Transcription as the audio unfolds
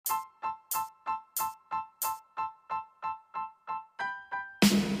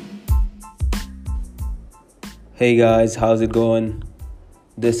Hey guys, how's it going?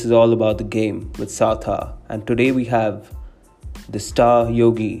 This is all about the game with Satha, and today we have the star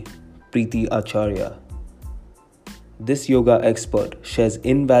yogi Preeti Acharya. This yoga expert shares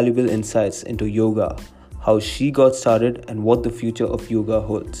invaluable insights into yoga, how she got started, and what the future of yoga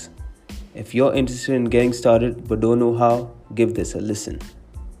holds. If you're interested in getting started but don't know how, give this a listen.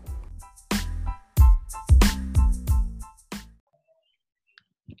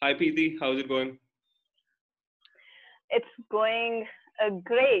 Hi Preeti, how's it going? It's going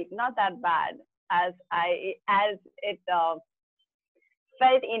great, not that bad as it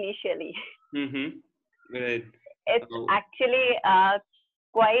felt initially. Mm-hmm. Great. It's Oh, actually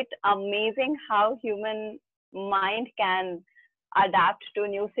quite amazing how human mind can adapt to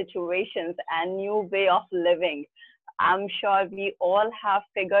new situations and new way of living. I'm sure we all have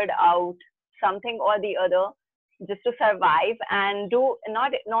figured out something or the other just to survive and do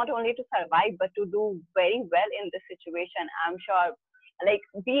not only to survive but to do very well in this situation. I'm sure like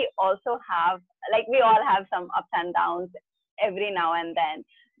we also have we all have some ups and downs every now and then,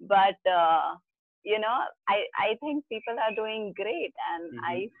 but I think people are doing great, and mm-hmm.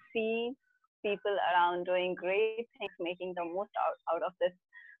 I see people around doing great things, making the most out of this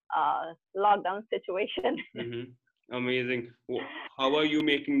lockdown situation. Mm-hmm. Amazing. How are you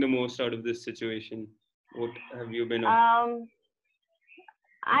making the most out of this situation? What have you been up? um,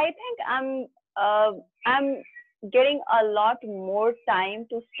 I think uh, I'm getting a lot more time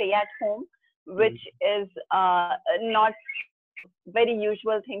to stay at home, which Mm-hmm. is not very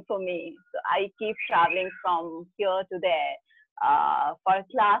usual thing for me. So I keep traveling from here to there for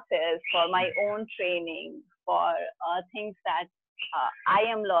classes, for my own training, for things that I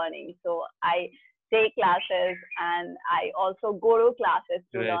am learning. So I take classes and I also go to classes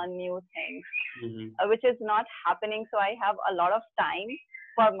to Right. learn new things, Mm-hmm. which is not happening. So I have a lot of time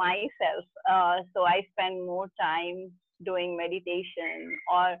for myself. So I spend more time doing meditation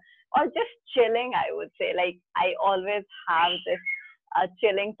or just chilling. I would say like I always have this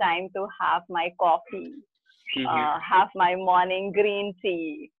chilling time to have my coffee, Mm-hmm. have my morning green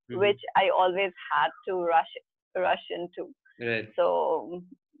tea, Mm-hmm. which I always had to rush into. Right. So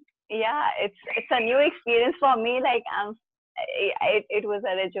yeah, it's a new experience for me. Like it was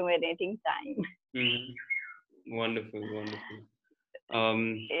a rejuvenating time. Mm-hmm. Wonderful, wonderful. Um,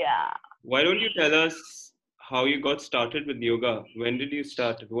 Yeah. why don't you tell us how you got started with yoga? When did you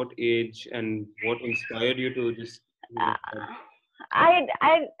start? At what age? And what inspired you to start? Uh, I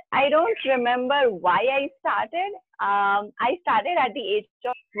don't remember why I started. I started at the age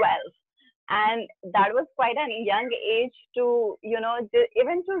of 12, and that was quite a young age to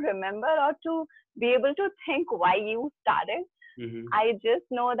even to remember or to be able to think why you started. Mm-hmm. I just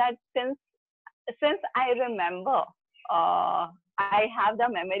know that since I remember, I have the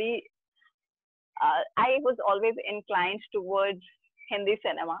memory. I was always inclined towards Hindi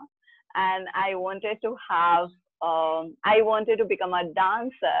cinema, and I wanted to become a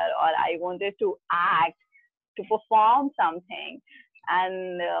dancer, or I wanted to act, to perform something,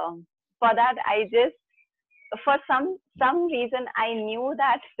 and for that, for some reason, I knew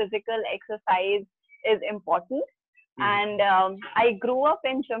that physical exercise is important, Mm-hmm. and I grew up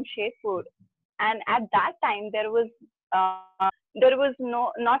in Jamshedpur, and at that time there was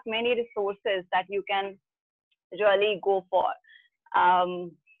not many resources that you can really go for.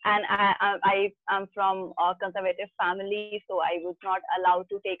 Um, and I'm from a conservative family, so I was not allowed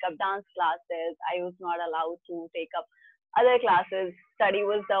to take up dance classes. I was not allowed to take up other classes. Study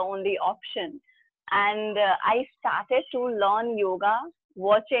was the only option. And I started to learn yoga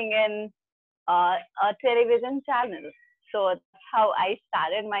watching in a television channel. So that's how I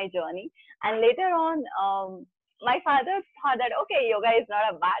started my journey. And later on, my father thought that, okay, yoga is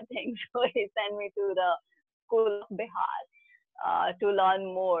not a bad thing. So he sent me to the school of Bihar to learn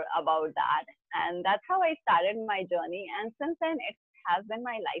more about that. And that's how I started my journey. And since then, it has been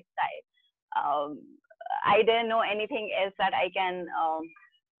my lifestyle. Um, I didn't know anything else that I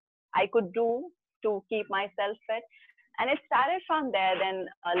could do to keep myself fit. And it started from there. Then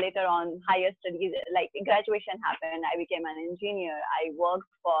later on, higher studies, like graduation happened. I became an engineer. I worked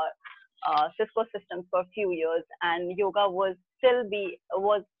for Cisco Systems for a few years, and yoga was still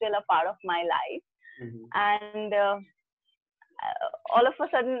a part of my life. Mm-hmm. And all of a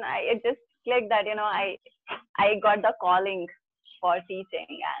sudden, it just clicked that I got the calling for teaching,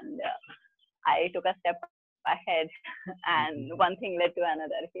 and I took a step ahead, and one Mm-hmm. thing led to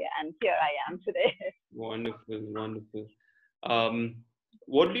another here, and here I am today. Wonderful, wonderful. Um,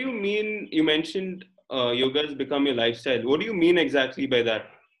 what do you mean? You mentioned yoga has become your lifestyle. What do you mean exactly by that?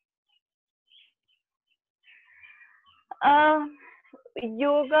 uh,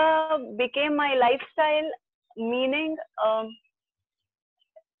 Yoga became my lifestyle. meaning,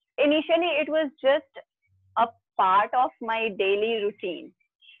 initially it was just a part of my daily routine.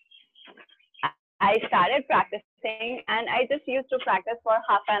 I started practicing and I just used to practice for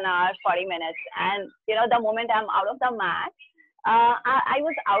half an hour, 40 minutes. And, the moment I'm out of the mat, I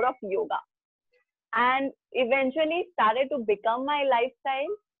was out of yoga. And eventually started to become my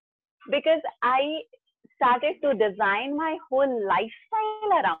lifestyle because I started to design my whole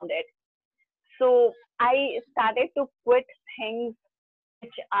lifestyle around it. So I started to quit things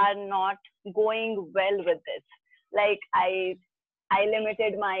which are not going well with this. Like I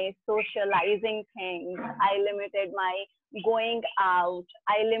limited my socializing things. I limited my going out.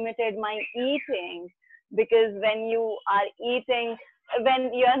 I limited my eating because when you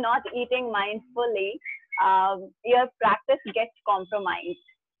are not eating mindfully, your practice gets compromised.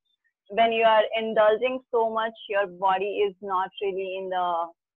 When you are indulging so much, your body is not really in the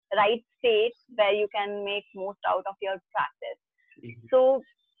right state where you can make most out of your practice. Mhm. So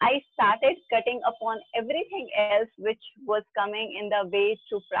I started cutting upon everything else which was coming in the way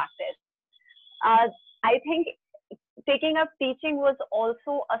to practice. I think taking up teaching was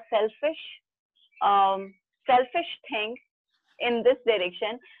also a um, selfish thing in this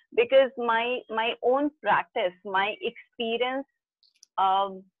direction because my own practice, my experience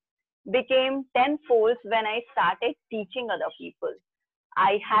um, became tenfold when I started teaching other people.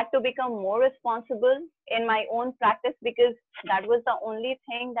 I had to become more responsible in my own practice because that was the only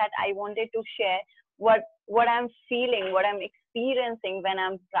thing that I wanted to share what I'm feeling, what I'm experiencing when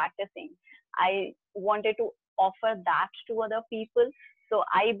I'm practicing. I wanted to offer that to other people. So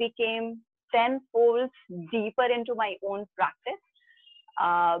I became tenfold deeper into my own practice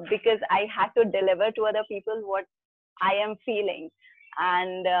because I had to deliver to other people what I am feeling.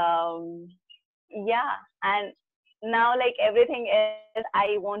 And yeah, and now like everything is,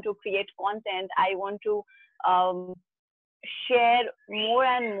 I want to create content. I want to um, share more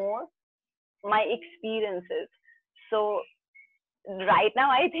and more my experiences. So right now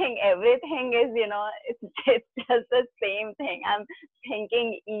I think everything is, it's just the same thing. I'm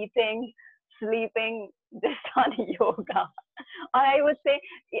thinking, eating, sleeping, just on yoga. Or I would say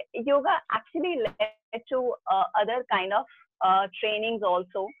yoga actually led to other kind of trainings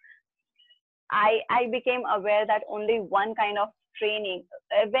also. I became aware that only one kind of training,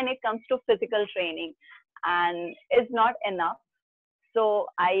 when it comes to physical training, and is not enough. So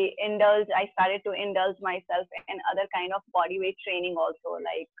I started to indulge myself in other kind of body weight training also,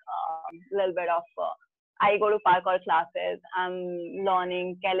 like a little bit of, I go to parkour classes, I'm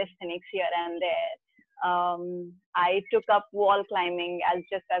learning calisthenics here and there. I took up wall climbing as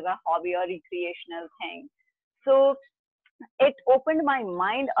just as a hobby or recreational thing. So it opened my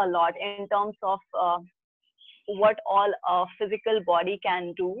mind a lot in terms of what all a physical body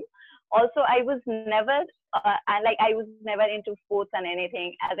can do. Also, I was never, I was never into sports and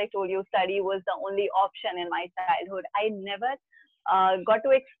anything. As I told you, study was the only option in my childhood. I never got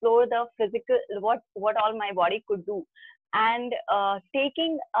to explore the physical, what all my body could do. And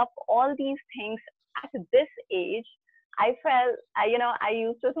taking up all these things at this age, I felt, I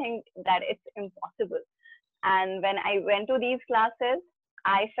used to think that it's impossible. And when I went to these classes,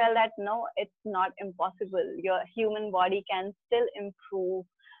 I felt that no, it's not impossible. Your human body can still improve,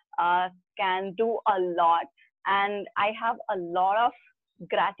 can do a lot. And I have a lot of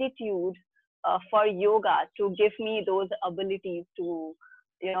gratitude for yoga to give me those abilities to,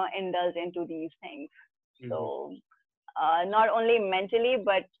 indulge into these things. Mhm. So, not only mentally,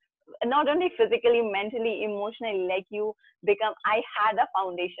 but not only physically, mentally, emotionally, like you become, I had a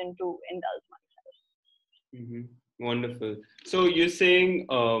foundation to indulge myself. Mhm. Wonderful. So you're saying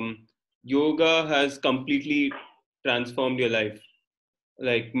yoga has completely transformed your life,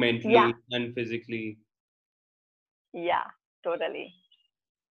 like Yeah, mentally and physically. yeah, totally.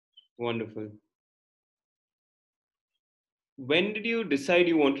 Wonderful. When did you decide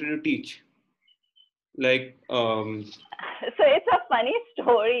you wanted to teach? Like, So it's a funny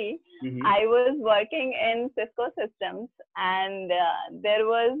story. mhm. I was working in Cisco Systems, and there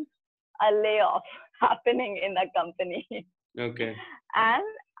was a layoff happening in the company. Okay. And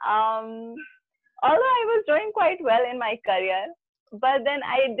um, although I was doing quite well in my career, but then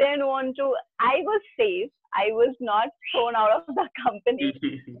I didn't want to, I was safe. I was not thrown out of the company.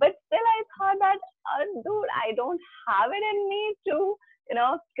 But still, I thought that, dude, I don't have it in me to,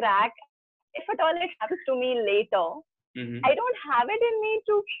 crack. If at all it happens to me later, I Mhm. don't have it in me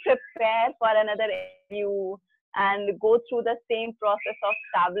to prepare for another interview and go through the same process of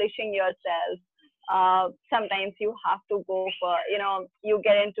establishing yourself. Sometimes you have to go for, you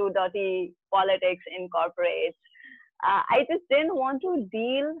get into dirty politics in corporates. I just didn't want to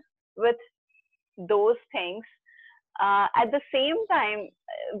deal with those things. At the same time,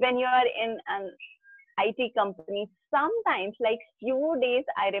 when you are in an IT company, sometimes like few days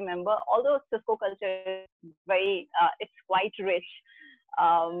I remember, although Cisco culture is very, it's quite rich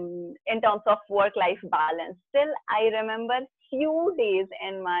in terms of work-life balance. Still, I remember few days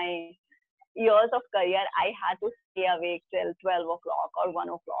in my years of career, I had to stay awake till 12 o'clock or 1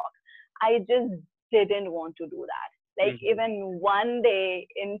 o'clock. I just didn't want to do that. Like Mm-hmm. even one day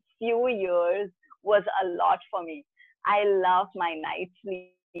in few years was a lot for me. I love my night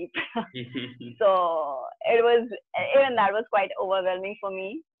sleep. So it was, even that was quite overwhelming for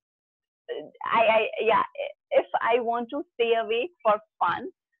me. Yeah, if I want to stay awake for fun,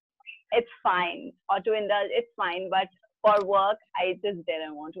 it's fine, or to indulge, it's fine. But for work, I just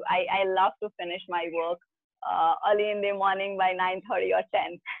didn't want to. I love to finish my work early in the morning by 9:30 or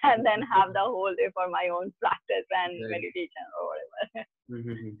 10, and then have the whole day for my own practice and Right. meditation or whatever.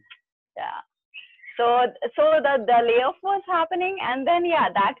 Mm-hmm. Yeah. So the layoff was happening, and then yeah,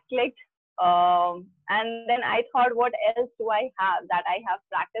 that clicked. And then I thought, what else do I have that I have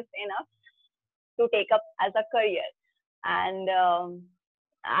practiced enough to take up as a career? And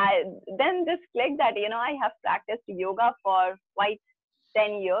I then just clicked that I have practiced yoga for quite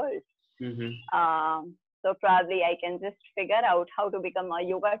 10 years. Mm-hmm. So probably I can just figure out how to become a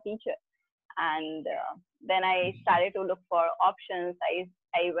yoga teacher. And then I started to look for options.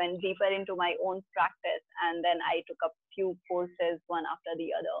 I went deeper into my own practice, and then I took up few courses one after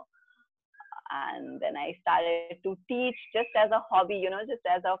the other. And then I started to teach just as a hobby, just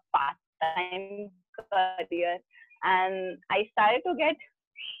as a part-time career. And I started to get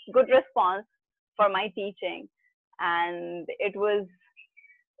good response for my teaching, and it was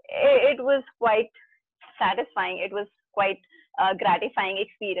quite satisfying. It was quite a gratifying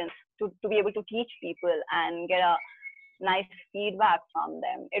experience to be able to teach people and get a nice feedback from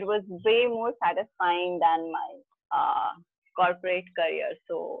them. It was way more satisfying than my corporate career.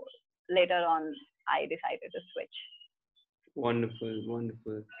 So later on, I decided to switch. Wonderful,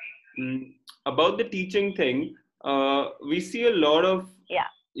 wonderful. Mm, about the teaching thing, we see a lot of, Yeah.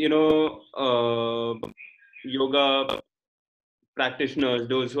 yoga practitioners,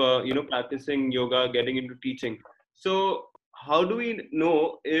 those who are, practicing yoga, getting into teaching. So, how do we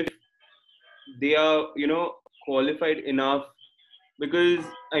know if they are, qualified enough? Because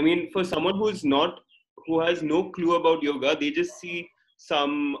I mean, for someone who has no clue about yoga, they just see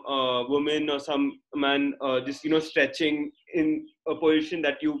some woman or some man just stretching in a position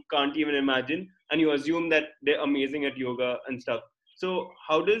that you can't even imagine, and you assume that they're amazing at yoga and stuff. So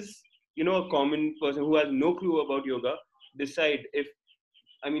how does a common person who has no clue about yoga decide if,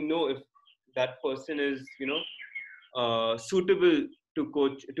 I mean, know if that person is suitable to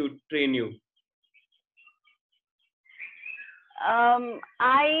coach, to train you?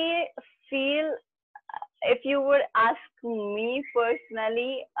 I feel, if you would ask me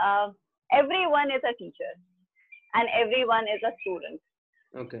personally, everyone is a teacher and everyone is a student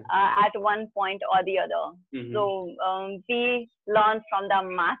Okay. at one point or the other. Mm-hmm. So we learn from the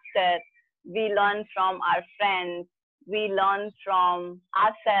master, we learn from our friends, we learn from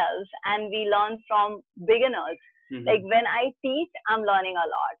ourselves, and we learn from beginners. Like Mm-hmm. when I teach, I'm learning a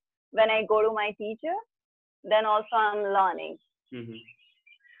lot. When I go to my teacher, then also I'm learning. Mm-hmm.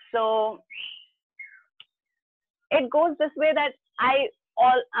 So it goes this way that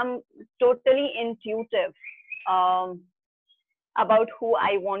I'm totally intuitive um, about who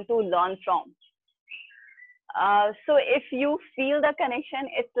I want to learn from. So if you feel the connection,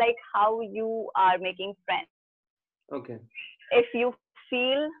 it's like how you are making friends. Okay. If you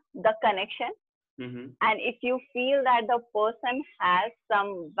feel the connection, Mm-hmm. and if you feel that the person has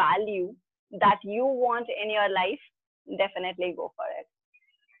some value that you want in your life, definitely go for it.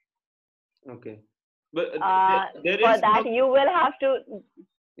 Okay. But there For is that, some, you will have to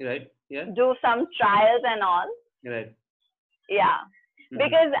right? Yeah. do some trials and all. Right. Yeah, Mm-hmm.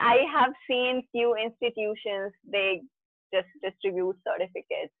 because I have seen few institutions, they just distribute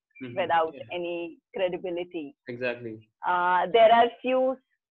certificates Mm-hmm. without Yeah. any credibility. Exactly. There are few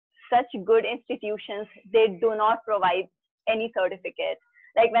such good institutions, they do not provide any certificate.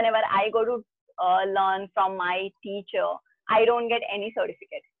 Like whenever I go to learn from my teacher, I don't get any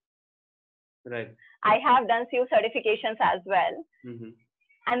certificate. Right. I have done few certifications as well, Mm-hmm.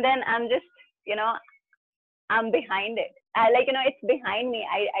 and then I'm just, you know, I'm behind it. It's behind me.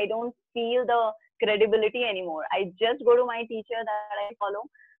 I don't feel the credibility anymore. I just go to my teacher that I follow,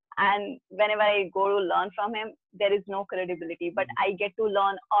 and whenever I go to learn from him, there is no credibility, but I get to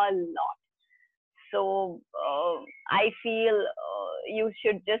learn a lot. So I feel you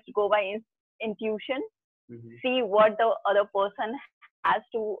should just go by intuition, Mm-hmm. see what the other person has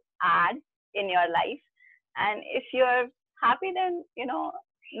to add, in your life. And if you're happy, then,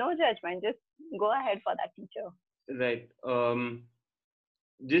 no judgment. Just go ahead for that teacher. Right.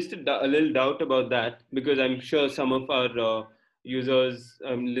 Just a little doubt about that, because I'm sure some of our users,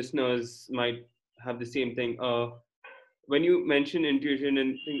 listeners might have the same thing. When you mention intuition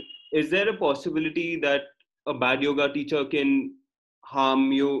and thing, is there a possibility that a bad yoga teacher can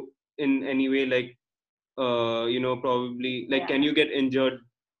harm you in any way? Like, probably, like, Yeah. can you get injured?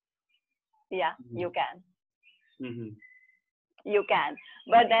 Yeah, Mhm. you can. Mm-hmm. You can.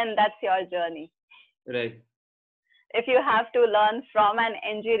 But then that's your journey. Right. If you have to learn from an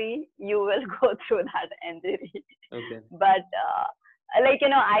injury, you will go through that injury. Okay. But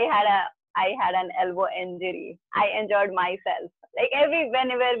I had an elbow injury. I injured myself. Like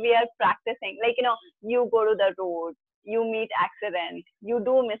whenever we are practicing, you go to the road, you meet accident, you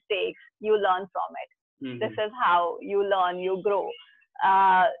do mistakes, you learn from it. Mm-hmm. This is how you learn, you grow.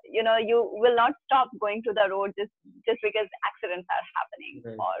 You will not stop going to the road just because accidents are happening,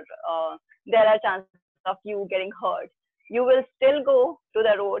 Right. or there are chances of you getting hurt. You will still go to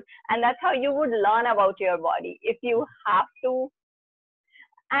the road, and that's how you would learn about your body. If you have to,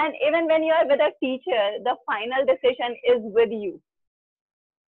 and even when you are with a teacher, the final decision is with you.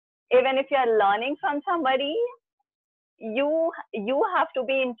 Even if you are learning from somebody, you have to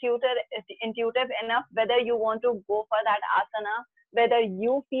be intuitive enough whether you want to go for that asana, whether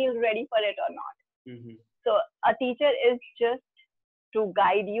you feel ready for it or not. Mm-hmm. So a teacher is just to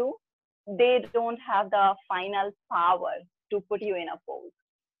guide you. They don't have the final power to put you in a pose.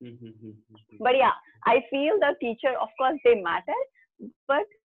 Mm-hmm. But yeah, I feel the teacher, of course, they matter, but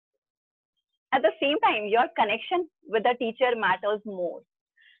at the same time, your connection with the teacher matters more.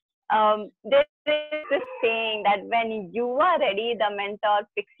 There is this saying that when you are ready, the mentor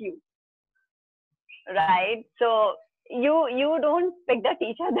picks you, right? So you don't pick the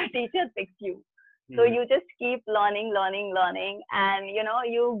teacher, the teacher picks you. So Mm-hmm. you just keep learning, and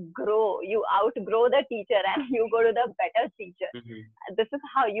you grow, you outgrow the teacher, and you go to the better teacher. Mm-hmm. This is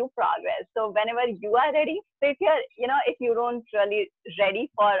how you progress. So whenever you are ready, so if you don't really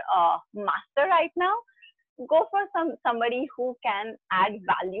ready for a master right now, go for somebody who can add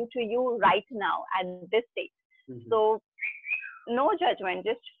value to you right now at this stage. Mm-hmm. So no judgment.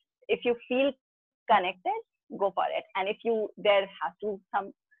 Just if you feel connected, go for it. And if there has to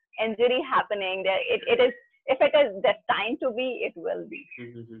some injury happening there, it is, if it is destined to be, it will be.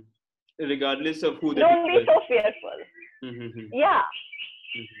 Mm-hmm. Regardless of who the Don't be teacher is. so fearful. Mm-hmm. Yeah,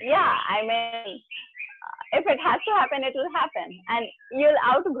 Mm-hmm. yeah. I mean, if it has to happen, it will happen, and you'll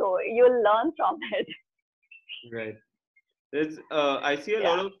outgrow. You'll learn from it. Right. There's, I see a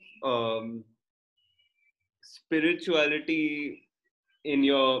lot Yeah. of spirituality in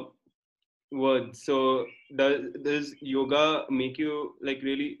your words. So does yoga make you like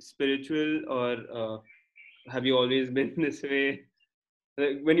really spiritual, or have you always been this way?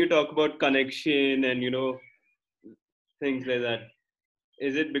 Like, when you talk about connection and things like that,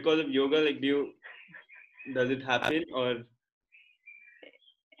 is it because of yoga? Like, does it happen, or?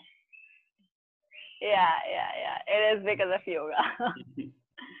 Yeah. It is because of yoga.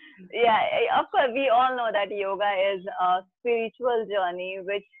 Yeah, of course, we all know that yoga is a spiritual journey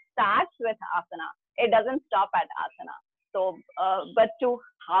which starts with asana. It doesn't stop at asana. So, but to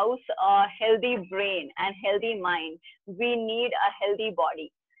house a healthy brain and healthy mind, we need a healthy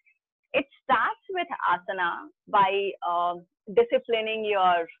body. It starts with asana by disciplining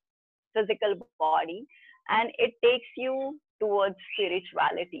your physical body, and it takes you towards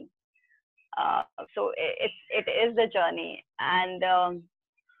spirituality. So it is the journey, and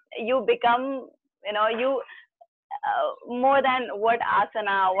you become, you more than what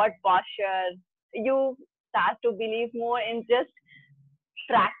asana, what posture, you start to believe more in just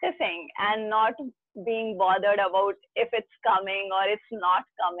practicing and not being bothered about if it's coming or it's not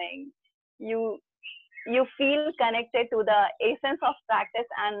coming. You you feel connected to the essence of practice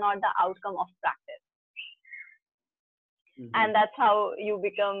and not the outcome of practice. Mm-hmm. And that's how you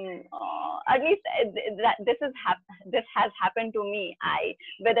become, at least that this has happened to me.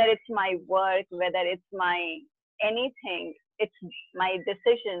 Whether it's my work, whether it's my anything, it's my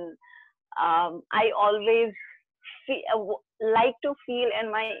decision. I always like to feel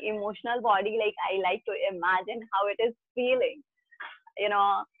in my emotional body, like I like to imagine how it is feeling.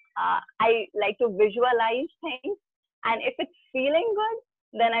 I like to visualize things, and if it's feeling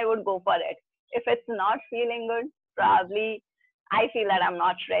good, then I would go for it. If it's not feeling good, probably I feel that I'm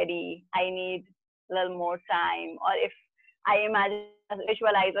not ready, I need a little more time. Or if I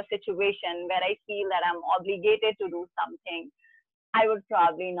visualize a situation where I feel that I'm obligated to do something, I would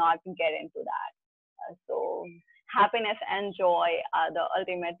probably not get into that. So happiness and joy are the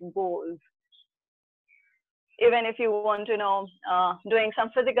ultimate goals. even if you want to know, doing some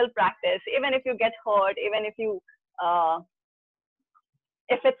physical practice, even if you get hurt, even uh,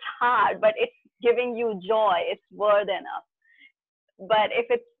 if it's hard, but it's giving you joy, it's worth enough. But if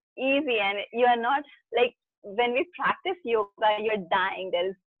it's easy and you're not, like, when we practice yoga, you're dying. There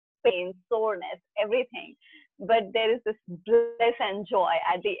is pain, soreness, everything. But there is this bliss and joy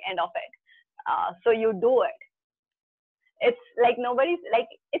at the end of it. So you do it. It's like nobody's like,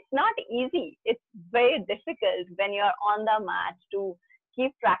 it's not easy. It's very difficult when you're on the mat to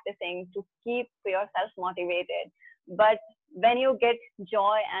keep practicing, to keep yourself motivated. But when you get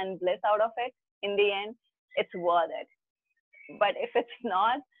joy and bliss out of it, in the end, it's worth it. But if it's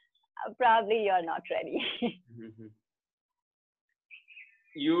not, probably you're not ready. Mhm.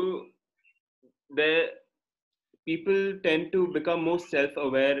 You the people tend to become more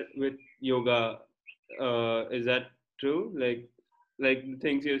self-aware with yoga. Is that true? Like the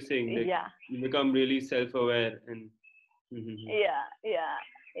things you're saying, like Yeah, you become really self-aware and. Mhm. yeah, yeah,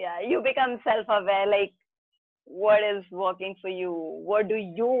 yeah. You become self-aware, like what is working for you, what do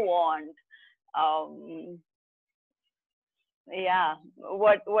you want, um, yeah,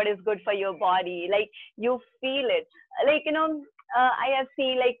 what is good for your body, like you feel it, like I have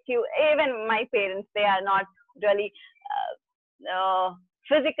seen, like, you, even my parents, they are not really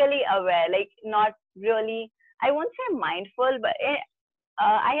physically aware, like not really, I won't say mindful, but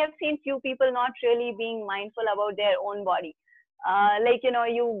I have seen few people not really being mindful about their own body. Like,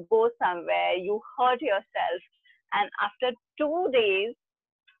 you go somewhere, you hurt yourself, and after 2 days,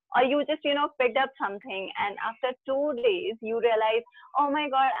 or you just, picked up something, and after 2 days, you realize, oh my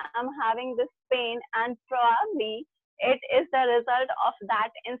God, I'm having this pain, and probably it is the result of that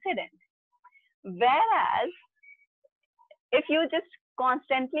incident. Whereas if you just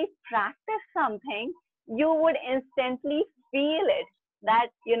constantly practice something, you would instantly feel it, that,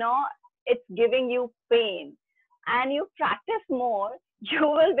 it's giving you pain, and you practice more, you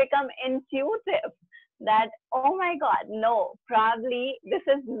will become intuitive that, oh my God, no, probably this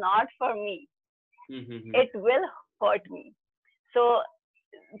is not for me. Mhm. It will hurt me. So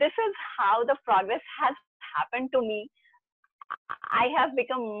this is how the progress has happened to me. I have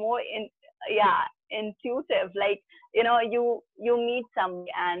become more yeah, intuitive. Like, you meet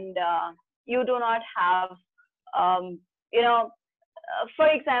somebody, and you do not have, um, for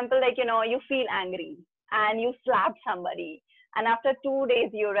example, like, you feel angry and you slap somebody, and after 2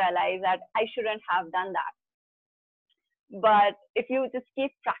 days you realize that I shouldn't have done that. But if you just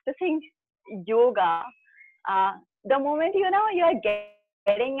keep practicing yoga, the moment you're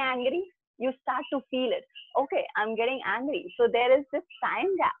getting angry, you start to feel it. Okay, I'm getting angry. So there is this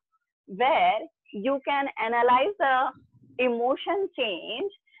time gap where you can analyze the emotion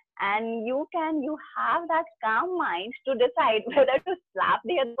change, and you have that calm mind to decide whether to slap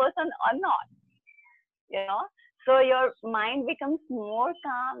the other person or not. You know, so your mind becomes more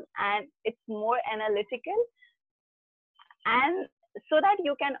calm and it's more analytical, and so that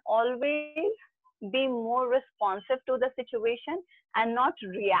you can always be more responsive to the situation and not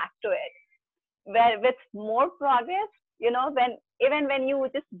react to it. Where with more progress, when even when you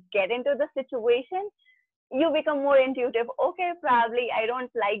just get into the situation, you become more intuitive. Okay, probably I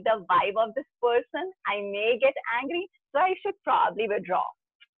don't like the vibe of this person, I may get angry, so I should probably withdraw.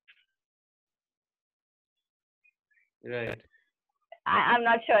 Right. I'm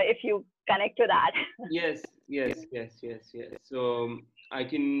not sure if you connect to that. Yes, yes, yes, yes, yes. So I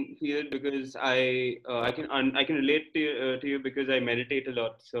can feel it because I can relate to you because I meditate a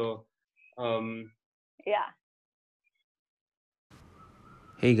lot. So um, Yeah.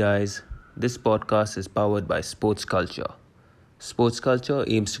 hey guys, this podcast is powered by Sports Culture. Sports Culture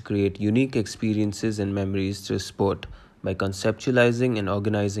aims to create unique experiences and memories through sport by conceptualizing and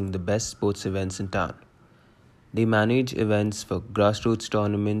organizing the best sports events in town. They manage events for grassroots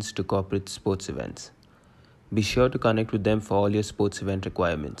tournaments to corporate sports events. Be sure to connect with them for all your sports event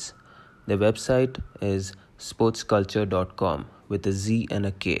requirements. Their website is sportsculture.com with a Z and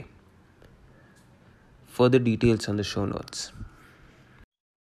a K. Further details on the show notes.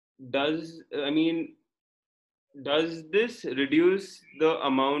 Does I mean does this reduce the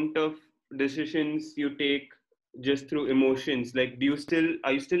amount of decisions you take just through emotions? Like,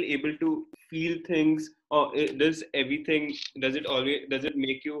 are you still able to feel things, or does it always does it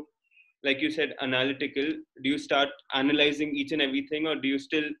make you, like you said, analytical? Do you start analyzing each and everything, or do you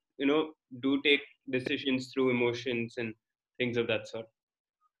still do take decisions through emotions and things of that sort?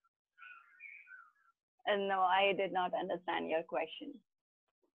 And no, I did not understand your question.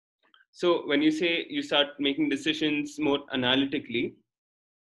 So when you say you start making decisions more analytically,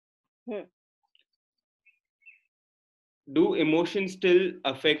 Hmm. do emotions still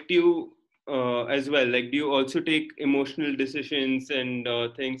affect you as well? Like, do you also take emotional decisions and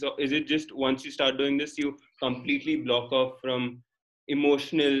things, or is it just once you start doing this, you completely block off from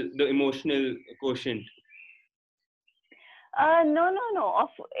the emotional quotient? No, no, no.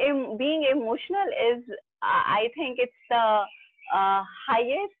 Being emotional is, I think it's the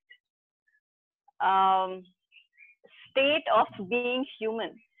highest um, state of being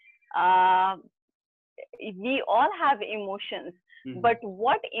human. Uh, we all have emotions, but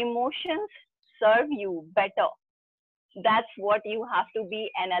what emotions serve you better? That's what you have to be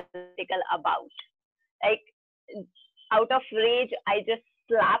analytical about. Like, out of rage, I just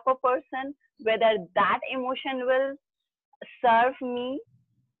slap a person, whether that emotion will serve me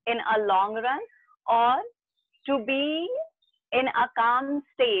in a long run, or to be in a calm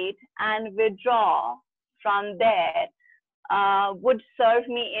state and withdraw from there would serve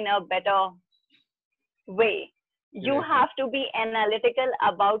me in a better way. You Right. have to be analytical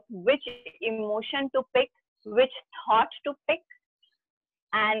about which emotion to pick, which thought to pick,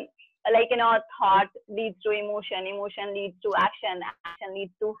 and like, thought leads to emotion, emotion leads to action, action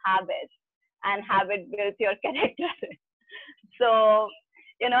leads to habits, and habit builds your character. So,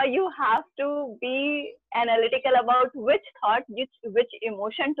 you have to be analytical about which thought, which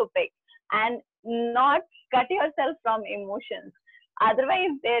emotion to pick, and not cut yourself from emotions.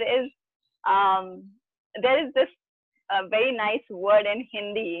 Otherwise, um, this very nice word in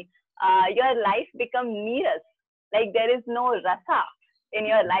Hindi. Your life become neeras. Like, there is no rasa in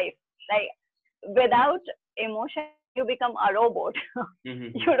your life. Like, without emotion, you become a robot.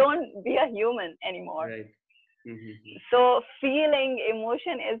 You don't be a human anymore. Right. So feeling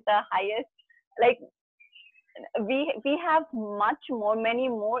emotion is the highest. Like, we have many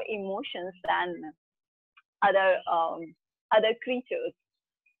more emotions than other other creatures,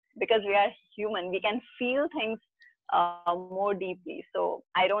 because we are human. We can feel things more deeply. So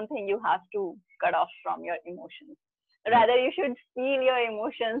I don't think you have to cut off from your emotions. Rather, you should feel your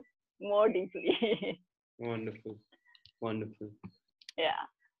emotions more deeply. Wonderful. Wonderful. Yeah.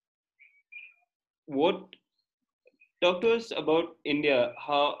 What Talk to us about India.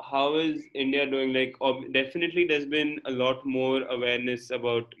 How is India doing? Like, definitely, there's been a lot more awareness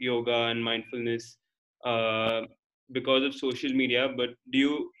about yoga and mindfulness uh, because of social media. But do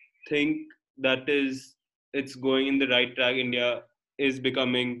you think that it's going in the right track? India is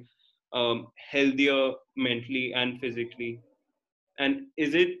becoming healthier mentally and physically. And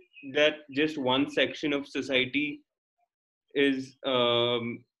is it that just one section of society is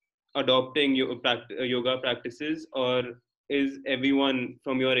adopting yoga practices, or is everyone,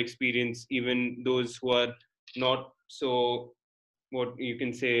 from your experience, even those who are not so, what you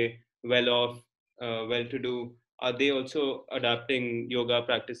can say, well off, well to do, are they also adapting yoga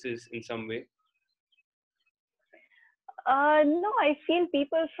practices in some way? No, I feel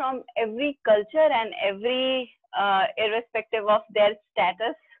people from every culture and every, irrespective of their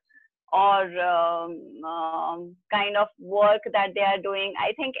status or kind of work that they are doing,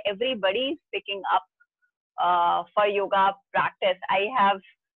 I think everybody is picking up for yoga practice. I have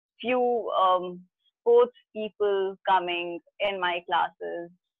few sports people coming in my classes.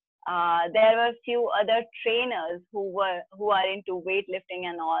 There were few other trainers who are into weightlifting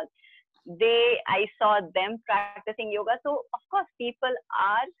and all. I saw them practicing yoga. So of course people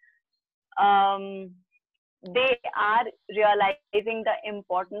um, are realizing the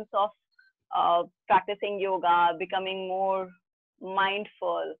importance of practicing yoga, becoming more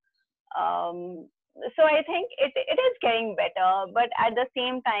mindful. um, so I think it is getting better, but at the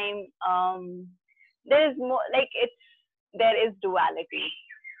same time, there is more, like, there is duality.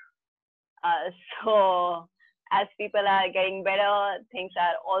 uh, so as people are getting better, things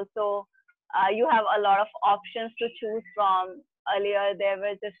are also, you have a lot of options to choose from. Earlier there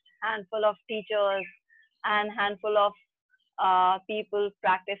were just handful of teachers and handful of people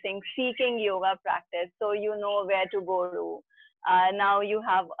practicing, seeking yoga practice, so you know where to go to. Now you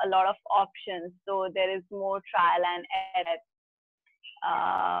have a lot of options, so there is more trial and error.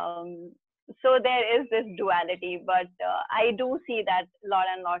 um, so there is this duality, but I do see that lot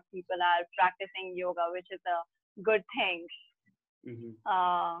and lot people are practicing yoga, which is a good thing. Hmm.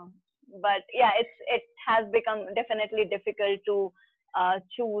 But yeah, it has become definitely difficult to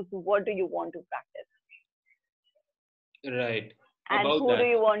choose what do you want to practice Right. and About who do that.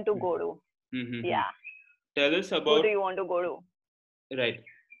 you want to go to. Mm-hmm. Yeah, Tell us who do about you want to go to? Right.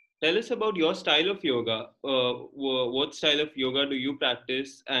 Tell us about your style of yoga. What style of yoga do you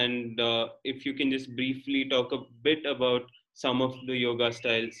practice? And if you can just briefly talk a bit about some of the yoga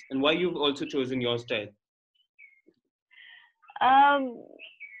styles and why you've also chosen your style. um,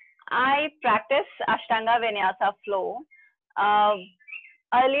 I practice Ashtanga Vinyasa flow. Uh,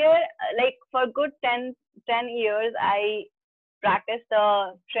 earlier, like for good 10 years, I practiced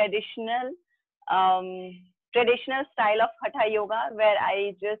the um, traditional style of hatha yoga, where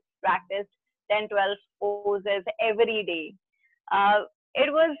I just practiced 10, 12 poses every day. Uh,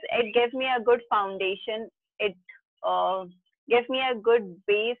 it gave me a good foundation. It uh, gave me a good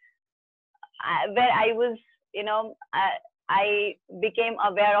base where I was, you know, I became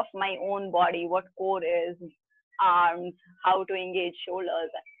aware of my own body, what core is, arms, how to engage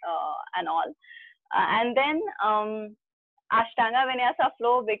shoulders, and all. And then Ashtanga Vinyasa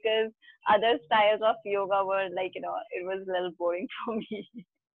flow, because other styles of yoga were like, it was a little boring for me.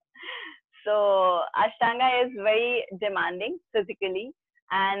 So Ashtanga is very demanding physically,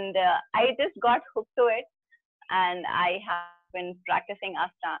 and I just got hooked to it, and I have been practicing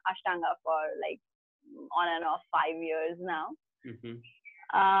Ashtanga for like on and off 5 years now. Mm-hmm.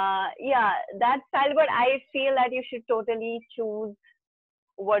 Yeah, that style, but I feel that you should totally choose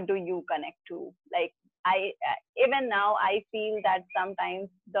what do you connect to. Like I even now I feel that sometimes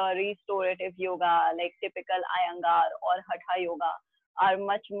the restorative yoga, like typical Iyengar or Hatha yoga, are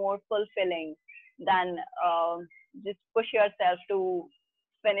much more fulfilling than just push yourself to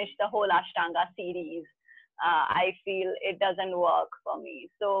finish the whole Ashtanga series. I feel it doesn't work for me.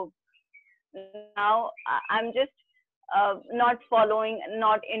 So now I'm just not following,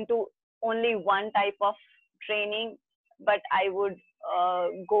 not into only one type of training, but I would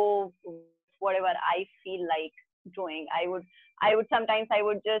go with whatever I feel like doing. I would sometimes I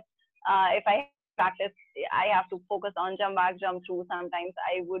would just if I have to practice, I have to focus on jump back, jump through. Sometimes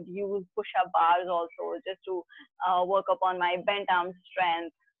I would use push up bars also just to work upon my bent arm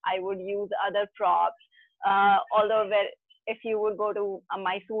strength. I would use other props. Although where if you would go to a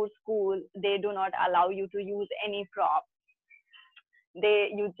Mysore school, they do not allow you to use any prop.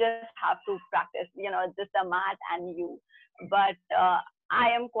 You just have to practice, just a mat and you. But I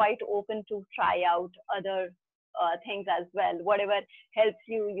am quite open to try out other things as well. Whatever helps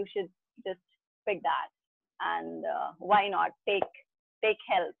you, you should just pick that. And why not take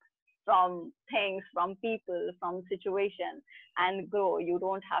help from things, from people, from situation, and grow. You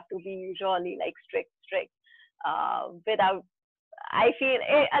don't have to be really like strict. Without, I feel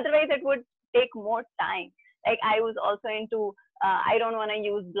otherwise it would take more time. Like I was also into, I don't want to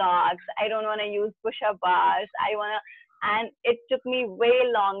use blocks. I don't want to use push-up bars. And it took me way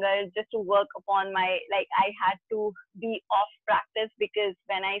longer just to work upon my, like I had to be off practice, because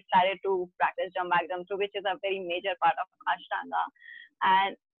when I started to practice jump back jump through, which is a very major part of Ashtanga,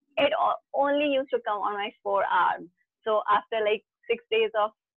 and it only used to come on my forearm. So after like 6 days of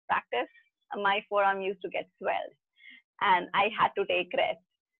practice, my forearm used to get swelled, and I had to take rest.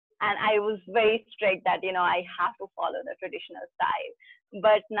 And I was very strict that I have to follow the traditional style.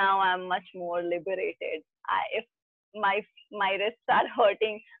 But now I'm much more liberated. If my wrists are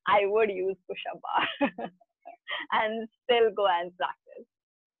hurting, I would use push-up bar and still go and practice.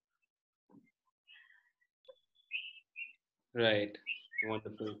 Right.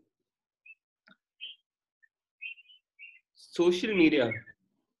 Wonderful. Social media,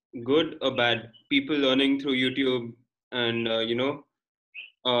 good or bad? People learning through YouTube, and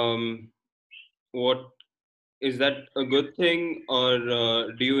um, what is that a good thing, or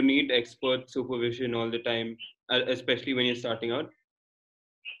do you need expert supervision all the time, especially when you're starting out?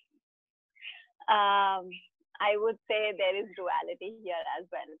 Um, I would say there is duality here as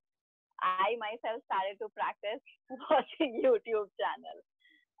well. I myself started to practice watching YouTube channel.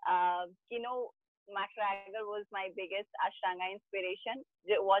 McGregor was my biggest Ashtanga inspiration.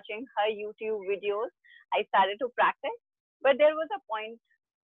 Watching her YouTube videos, I started to practice. But there was a point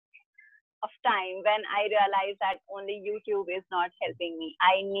of time when I realized that only YouTube is not helping me.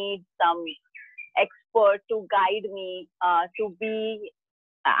 I need some expert to guide me, I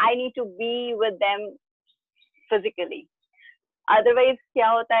need to be with them physically. Otherwise, क्या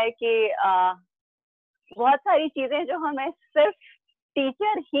होता है कि बहुत सारी चीजें जो हमें सिर्फ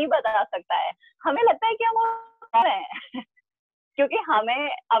टीचर ही बता सकता है, हमें लगता है कि हम वो कर रहे हैं क्योंकि हमें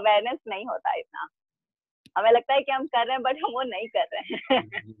अवेयरनेस नहीं होता इतना, हमें लगता है कि हम कर रहे हैं बट हम वो नहीं कर रहे हैं.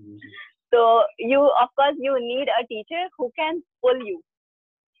 So you, of course, you need a teacher who can pull you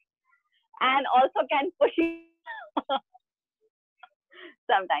and also can push you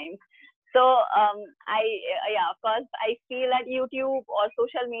sometimes. So I yeah, of course, I feel that YouTube or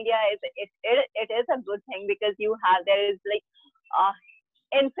social media it is a good thing, because there is like uh,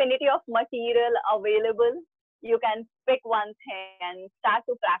 infinity of material available. You can pick one thing and start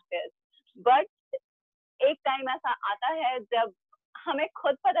to practice. But एक time ऐसा आता है जब हमें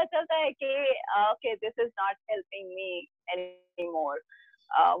खुद पता चलता है कि okay, this is not helping me anymore.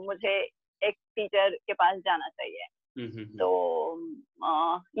 मुझे एक टीचर के पास जाना चाहिए. Mm-hmm. So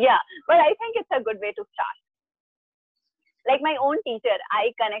yeah, but I think it's a good way to start. Like my own teacher,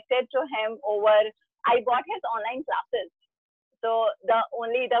 I connected to him over. I bought his online classes. So the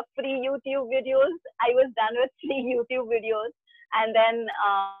free YouTube videos, I was done with free YouTube videos. And then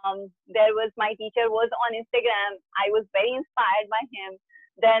there was my teacher was on Instagram. I was very inspired by him.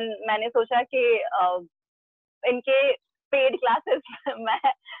 Then मैंने सोचा कि इनके paid classes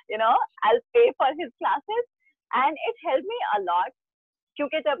I'll pay for his classes, and it helped me a lot.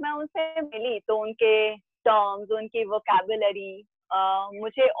 क्योंकि जब मैं उनसे मिली तो उनके टर्म्स, उनकी वोकैबुलरी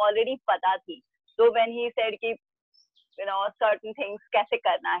मुझे ऑलरेडी पता थी. So when he said कि certain things कैसे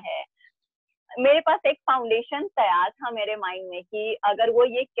करना है, मेरे पास एक फाउंडेशन तैयार था मेरे माइंड में कि अगर वो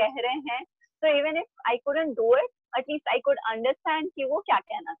ये कह रहे हैं तो even if I couldn't do it, at least I could understand कि वो क्या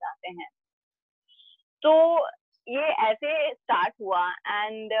कहना चाहते हैं. तो ये ऐसे स्टार्ट हुआ.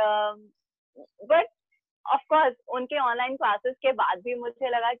 एंड बट ऑफ कोर्स उनके ऑनलाइन क्लासेस के बाद भी मुझे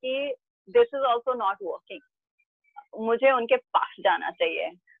लगा कि this is also not working, मुझे उनके पास जाना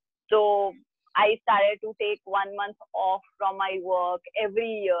चाहिए. तो I started to take 1 month off from my work every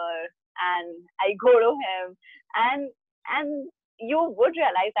year, and I go to him, and you would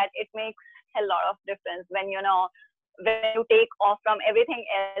realize that it makes a lot of difference when when you take off from everything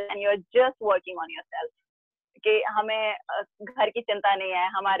else and you're just working on yourself. कि हमें घर की चिंता नहीं है,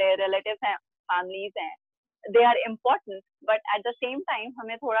 हमारे relatives हैं, families हैं, they are important, but at the same time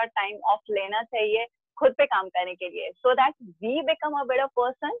हमें थोड़ा time off लेना चाहिए खुद पे काम करने के लिए, so that we become a better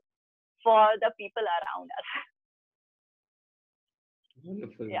person for the people around us.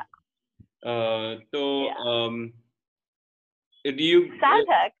 Wonderful. Yeah. So, Yeah. Do you?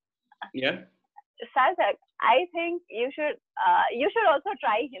 Sarthak, Yeah. Sarthak, I think you should also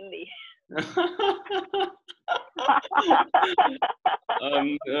try Hindi.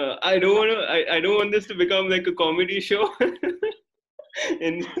 I don't want to. I don't want this to become like a comedy show. No,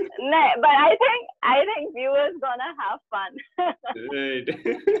 but I think viewers gonna have fun. Right.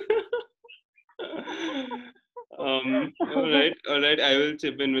 All right. I will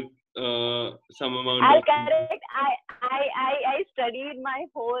chip in with some amount. I'll correct. I studied my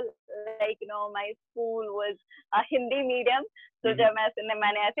whole, my school was a Hindi medium. So जब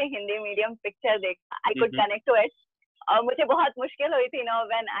मैंने ऐसे Hindi medium picture देखा, I could connect to it. और मुझे बहुत मुश्किल हुई थी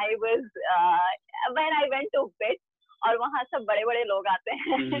when I went to BIT, और वहाँ सब बड़े-बड़े लोग आते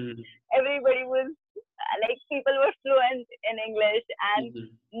हैं. Everybody was people were fluent in English, and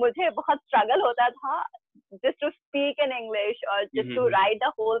मुझे बहुत struggle होता था just to speak in English or just to write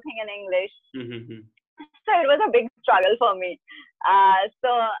the whole thing in English. So it was a big struggle for me. So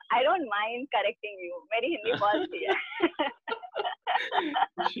I don't mind correcting you. मेरी हिंदी बहुत अच्छी है.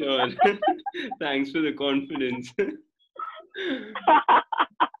 Sure. Thanks for the confidence.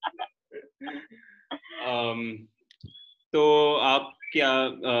 तो आप क्या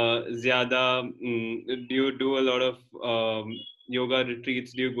ज़्यादा do you do a lot of yoga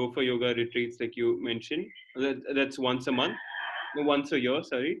retreats? Do you go for yoga retreats like you mentioned? That's once a month? No, once a year,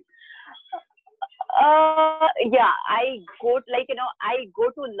 sorry. Yeah, I go I go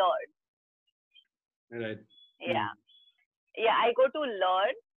to learn. Right. Yeah. Yeah, I go to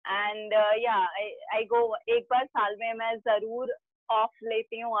learn, and yeah, I go एक बार साल में मैं जरूर of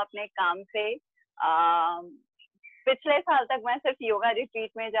लेती हूँ अपने काम से. पिछले साल तक मैं सिर्फ योगा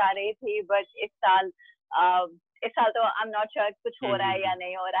रिट्रीट में जा रही थी, बट इस साल तो आई एम नॉट श्योर कुछ हो रहा है या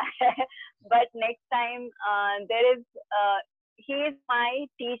नहीं हो रहा है. But next time there is he is my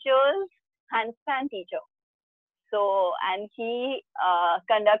teachers handstand teacher. So, and he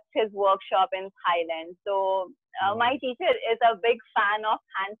conducts his workshop in Thailand. So my teacher is a big fan of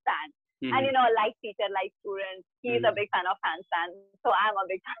handstand. And like teacher, like student, he is a big fan of handstand. So I'm a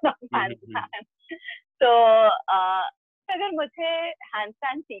big fan of handstand. So अगर मुझे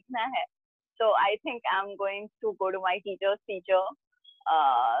handstand सीखना है, so I think I'm going to go to my teacher's teacher.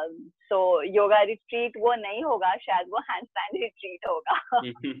 So yoga retreat वो नहीं होगा, शायद वो handstand retreat होगा.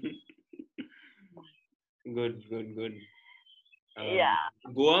 Good. Yeah.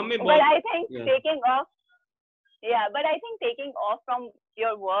 Goa में but I think taking off from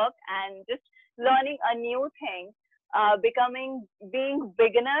your work and just learning a new thing, being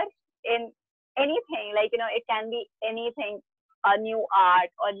beginner in anything, it can be anything, a new art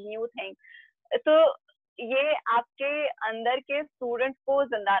or new thing. So ये आपके अंदर के student को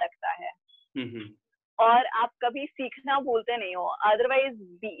जिंदा रखता है. और आप कभी सीखना भूलते नहीं हो. Otherwise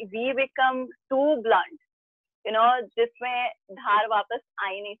we become too blunt, जिसमें धार वापस आ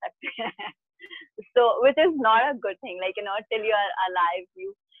ही नहीं सकते हैं. So which is not a good thing. Till you are alive,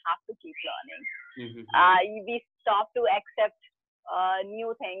 you have to keep learning. We stop to accept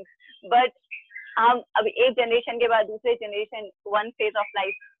new things, but हम अभी एक जनरेशन के बाद दूसरे generation, one phase of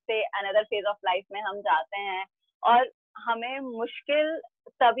life से अनदर फेज ऑफ लाइफ में हम जाते हैं, और हमें मुश्किल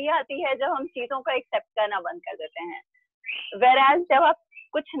तभी आती है जब हम चीजों को एक्सेप्ट करना बंद कर देते हैं. Whereas जब आप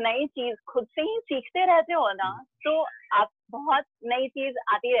कुछ नई चीज खुद से ही सीखते रहते हो ना, तो आप बहुत नई चीज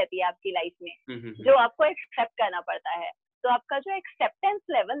आती रहती है आपकी लाइफ में जो आपको एक्सेप्ट करना पड़ता है. तो आपका जो एक्सेप्टेंस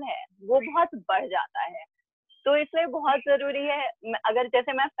लेवल है वो बहुत बढ़ जाता है. तो इसलिए बहुत जरूरी है, अगर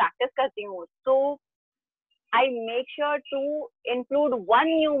जैसे मैं प्रैक्टिस करती हूँ तो I make sure to include one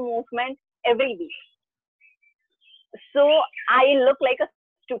new movement every week. So I look like a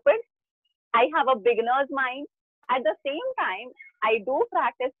stupid, I have a beginner's mind. At the same time, I do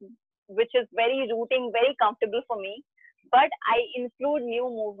practice, which is very rooting, very comfortable for me. But I include new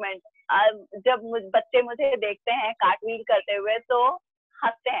movement. जब बच्चे मुझे देखते हैं cartwheel करते हुए तो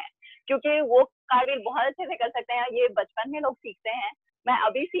हंसते हैं, क्योंकि वो कार्टव्हील बहुत अच्छे से कर सकते हैं. ये बचपन में लोग सीखते हैं, मैं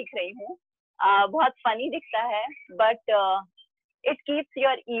अभी सीख रही हूँ. बहुत फनी दिखता है, but it keeps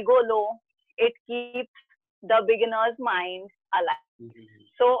your ego low. It keeps the beginner's mind alive.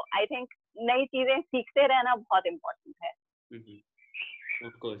 So I think नई चीजें सीखते रहना बहुत इम्पोर्टेंट है.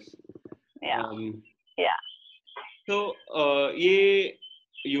 Of course. Yeah. तो ये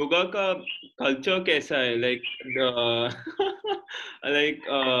योगा का कल्चर कैसा है? Like like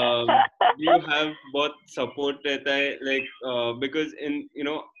do you have बहुत support रहता है? Like because in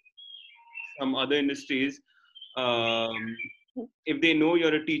some other industries, if they know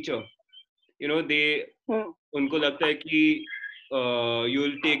you're a teacher, they उनको लगता है कि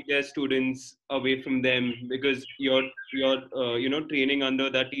you'll take their students away from them because you're training under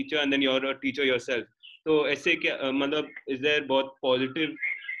that teacher and then you're a teacher yourself. तो ऐसे क्या मतलब is there बहुत positive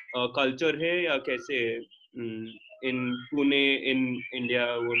culture है या कैसे है in Pune in India?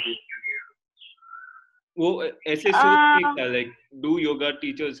 वो ऐसे सोच क्या, like do yoga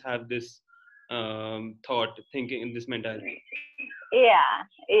teachers have this thought, thinking, in this mentality? Yeah.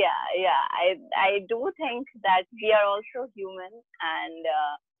 I do think that we are also human, and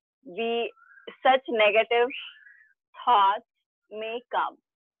such negative thoughts may come,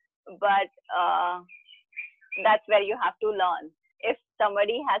 but that's where you have to learn. If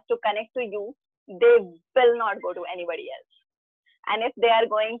somebody has to connect to you, they will not go to anybody else, and if they are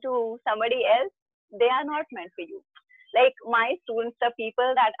going to somebody else, they are not meant for you. Like my students, the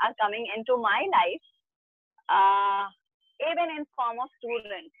people that are coming into my life, even in form of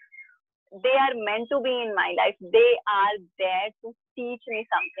students, they are meant to be in my life. They are there to teach me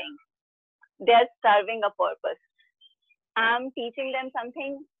something. They are serving a purpose. I'm teaching them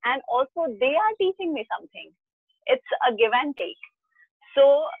something, and also they are teaching me something. It's a give and take. So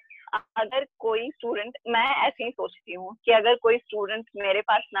अगर कोई student, मैं ऐसे ही सोचती हूँ कि अगर कोई student मेरे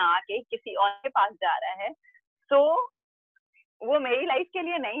पास ना आके किसी और के पास जा रहा है तो वो मेरी लाइफ के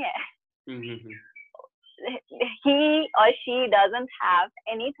लिए नहीं है. He or she doesn't have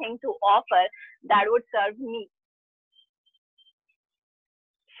anything to offer that would serve me.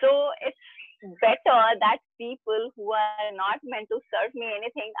 So it's better that people who are not meant to serve me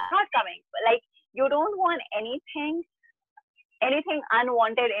anything are not coming. Like you don't want anything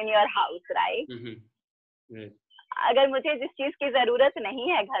unwanted in your house, right? Right. अगर मुझे जिस चीज की जरूरत नहीं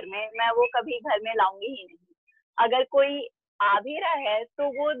है घर में, मैं वो कभी घर में लाऊंगी ही नहीं. अगर कोई आ भी रहा है तो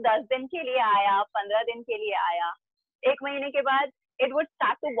वो 10 दिन के लिए आया, 15 दिन के लिए आया, 1 महीने के बाद it would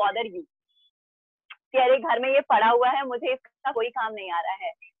start to bother you कि अरे घर में ये पड़ा हुआ है, मुझे इसका कोई काम नहीं आ रहा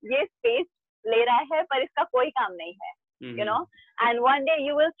है, ये स्पेस ले रहा है पर इसका कोई काम नहीं है, you know, and one day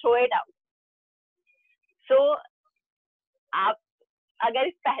you will throw it out. So आप अगर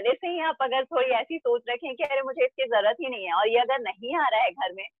पहले से ही आप अगर थोड़ी ऐसी सोच रखें कि अरे मुझे इसकी जरूरत ही नहीं है, और ये अगर नहीं आ रहा है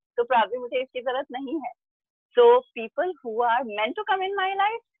घर में तो प्रॉब्लम मुझे इसकी जरूरत नहीं है. So people who are meant to come in my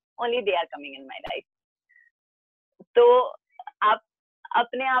life, only they are coming in my life. तो आप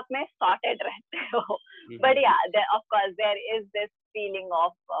अपने आप में sorted रहते हो. But yeah, of course there is this feeling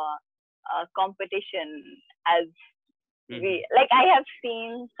of competition as we, like I have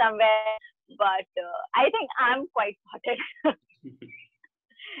seen somewhere, but I think I'm quite sorted.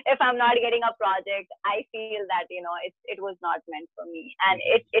 If I'm not getting a project, I feel that it was not meant for me, and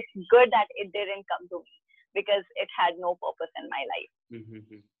it's good that it didn't come to me because it had no purpose in my life.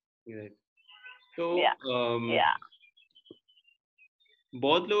 Right. So yeah.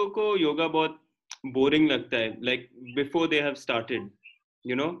 बहुत लोगों को योगा बहुत boring लगता है, like before they have started,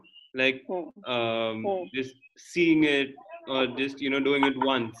 like just seeing it or just doing it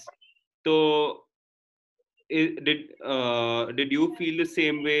once. So did you feel the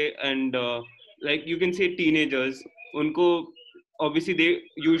same way? And like you can say teenagers, unko obviously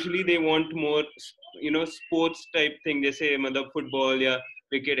they want more sports type thing, जैसे मतलब football या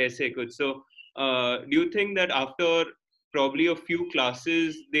cricket ऐसे कुछ. So do you think that after probably a few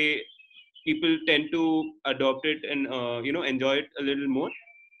classes, people tend to adopt it and enjoy it a little more,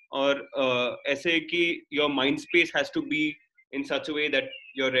 or ऐसे कि your mind space has to be in such a way that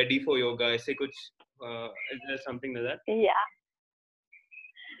you're ready for yoga? ऐसे कुछ is there something like that? Yeah,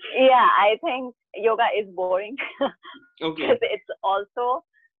 yeah. I think yoga is boring Okay. because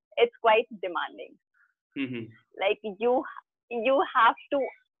it's quite demanding. Mm-hmm. Like you have to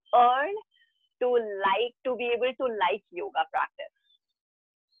earn to be able to like yoga practice.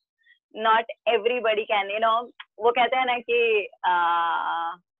 Not everybody can, वो कहते हैं ना कि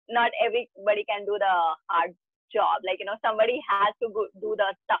not everybody can do the hard job. Like, somebody has to do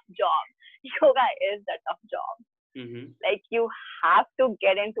the tough job. Yoga is the tough job. Mm-hmm. Like, you have to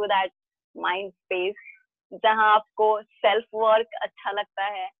get into that mind space जहाँ आपको self work अच्छा लगता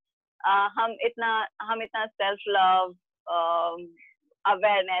है. हम इतना self love,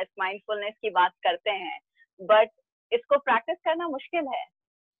 awareness, mindfulness की बात करते हैं, बट इसको प्रैक्टिस करना मुश्किल है.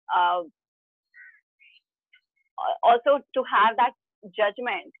 Also to have that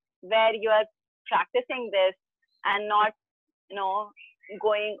judgment where you are practicing this and not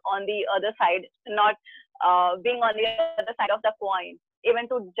going on the other side, not being on the other side of the coin, even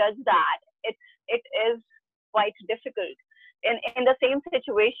to judge that, it is quite difficult. In the same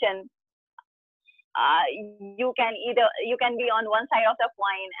situation, you can be on one side of the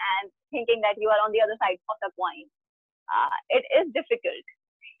coin and thinking that you are on the other side of the coin. It is difficult.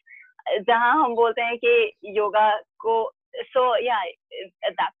 जहाँ हम बोलते हैं कि योगा को, so yeah,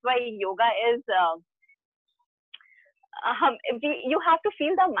 that's why yoga is you have to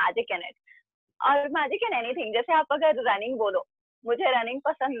feel the magic in it. और magic in anything. जैसे आप अगर running बोलो, मुझे running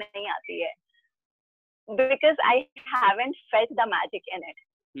पसंद नहीं आती है because I haven't felt the magic in it.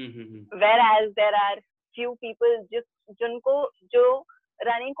 Mm-hmm. Whereas there are few people जो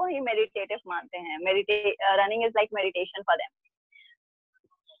running को ही meditative मानते हैं. Running is like meditation for them.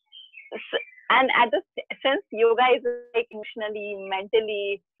 And since yoga is like emotionally,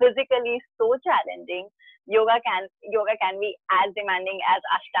 mentally, physically so challenging, yoga can be as demanding as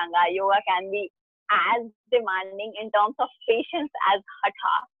Ashtanga. Yoga can be as demanding in terms of patience as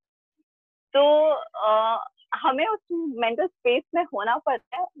Hatha. So हमें उस mental space में होना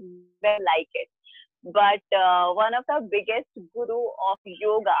पड़ता है when like it. But one of the biggest guru of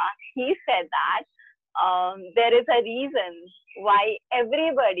yoga, he said that there is a reason why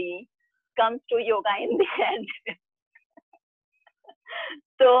everybody comes to yoga in the end.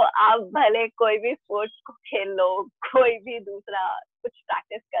 तो आप भले कोई भी स्पोर्ट्स को खेल लो, कोई भी दूसरा कुछ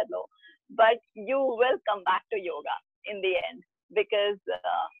प्रैक्टिस कर लो, but you will come back to yoga in the end because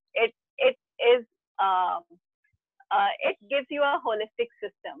it is it gives you a holistic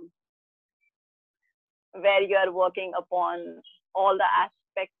system where you are working upon all the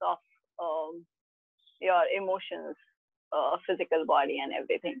aspects of your emotions, physical body and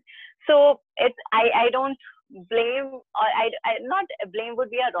everything. So I don't blame, or I not blame would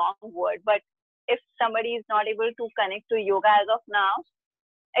be a wrong word, but if somebody is not able to connect to yoga as of now,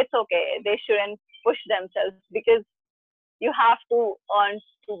 it's okay. They shouldn't push themselves because you have to earn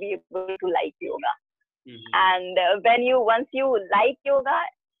to be able to like yoga. Mm-hmm. And once you like yoga,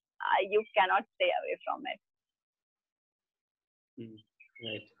 you cannot stay away from it.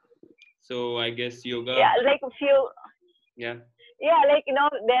 Right. So I guess yoga. Yeah, like a few. Yeah. Yeah, like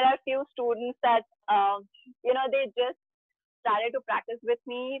there are few students that they just started to practice with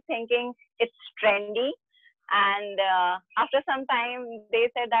me thinking it's trendy, and after some time they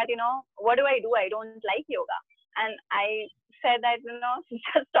said that what do? I don't like yoga, and I said that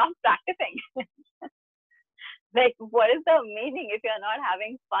just stop practicing. Like, what is the meaning if you're not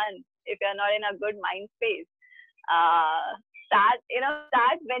having fun, if you're not in a good mind space? Start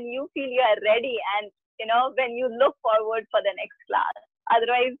when you feel you are ready, and when you look forward for the next class.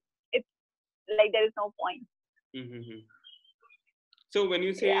 Otherwise, it's like there is no point. Mm-hmm. So when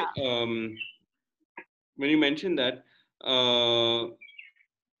you say, when you mention that,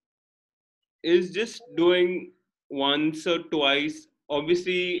 is just doing once or twice,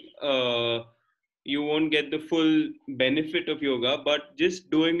 obviously you won't get the full benefit of yoga, but just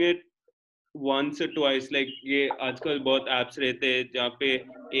doing it once or twice, like ये आजकल बहुत apps रहते हैं जहाँ पे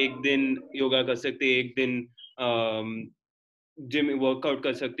एक दिन योगा कर सकते हैं, एक दिन जिम वर्कआउट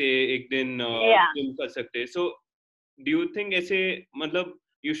कर सकते हैं, एक दिन जिम कर सकते हैं. So do you think ऐसे मतलब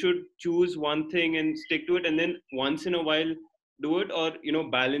you should choose one thing and stick to it, and then once in a while do it, or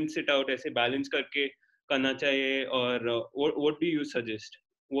balance it out, ऐसे balance करके करना चाहिए, or what do you suggest?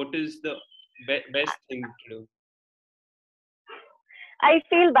 What is the best thing to do? I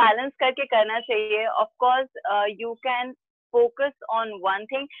feel balance करके करना चाहिए. Of course, you can focus on one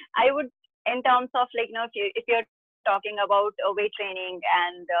thing. I would in terms of like, if you're talking about weight training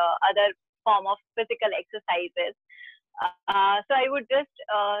and other form of physical exercises, so I would just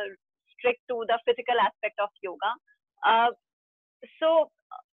stick to the physical aspect of yoga. So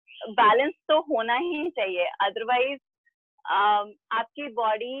balance तो होना ही चाहिए, otherwise आपकी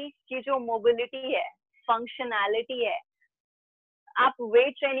body की जो mobility है, functionality है, आप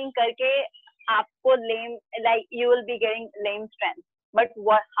weight training करके आपको लेम, like you will be getting lame strength, but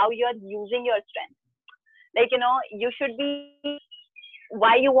how you are using your strength, like you should be,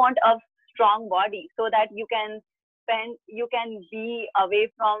 why you want a strong body, so that you can be away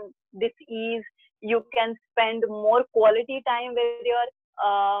from disease, you can spend more quality time with your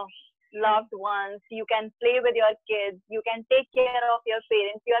loved ones, you can play with your kids, you can take care of your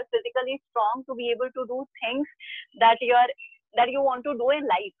parents, you are physically strong to be able to do things that you want to do in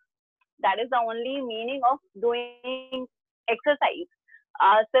life. That is the only meaning of doing exercise.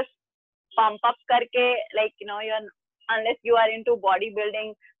 Sirf pump up karke, like you're, unless you are into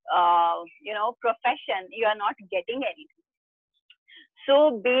bodybuilding profession, you are not getting anything.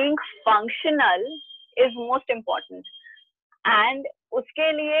 So being functional is most important, and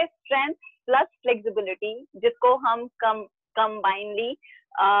उसके लिए strength plus flexibility, जिसको हम combinedly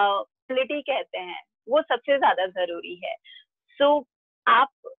flexibility कहते हैं, वो सबसे ज्यादा जरूरी है. So आप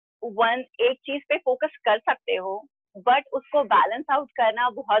एक चीज पे फोकस कर सकते हो, बट उसको बैलेंस आउट करना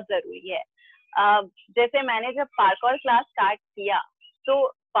बहुत जरूरी है. जैसे मैंने जब पार्कोर क्लास स्टार्ट किया, तो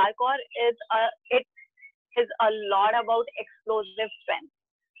parkour it is a lot about explosive strength.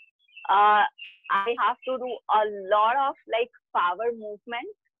 I have to do a lot of like power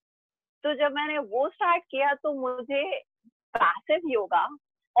movement. तो जब मैंने वो स्टार्ट किया, तो मुझे पैसिव योगा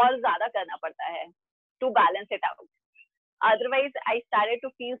और ज्यादा करना पड़ता है to balance it out. Otherwise, I started to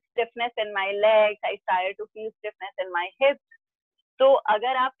feel stiffness in my legs, I started to feel stiffness in my hips. तो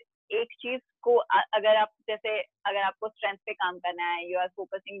अगर आप एक चीज को, अगर आपको स्ट्रेंथ पे काम करना है, you are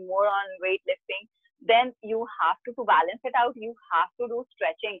focusing more on weight lifting, then you have to balance it out. You have to do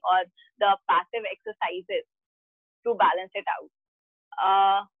stretching or the passive exercises to balance it out.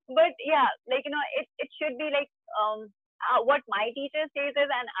 But yeah, like it should be like what my teacher says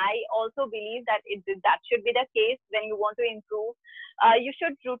is, and I also believe that that should be the case when you want to improve. You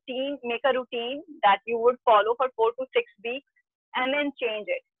should make a routine that you would follow for 4 to 6 weeks and then change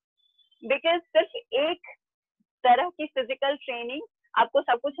it. Because सिर्फ एक तरह की physical training आपको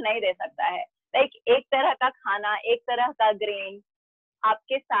सब कुछ नहीं दे सकता है. Like एक तरह का खाना, एक तरह का grain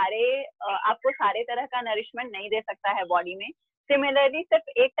आपको सारे तरह का nourishment नहीं दे सकता है बॉडी में. Similarly, सिर्फ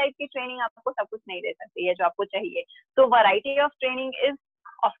एक टाइप की ट्रेनिंग आपको सब कुछ नहीं दे सकती है जो आपको चाहिए. So variety of training is,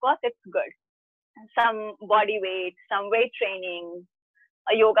 of course, it's good. Some body weight, some weight training.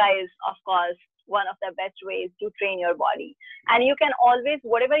 Yoga is, of course, one of the best ways to train your body. And you can always,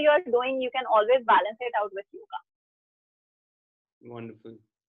 whatever you are doing, you can always balance it out with yoga. Wonderful.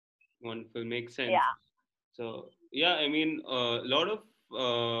 Wonderful. Makes sense. Yeah. So, yeah, I mean, a lot of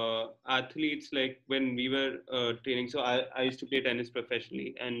athletes, like when we were training, so I used to play tennis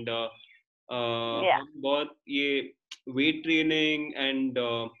professionally, and Yeah. बहुत ये weight training and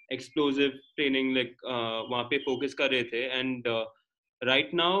explosive training, like वहाँ पे focus कर रहे थे, and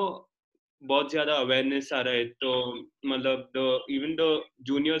right now बहुत ज़्यादा awareness आ रहा है, तो मतलब even the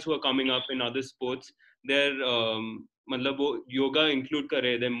juniors who are coming up in other sports, they're मतलब वो yoga include कर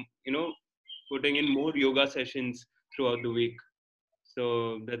रहे, them putting in more yoga sessions throughout the week.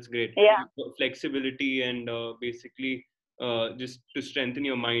 So that's great. Yeah. Flexibility and basically just to strengthen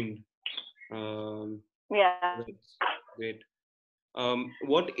your mind. Yeah. That's great.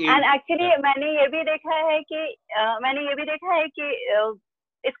 What age? And actually मैंने ये भी देखा है कि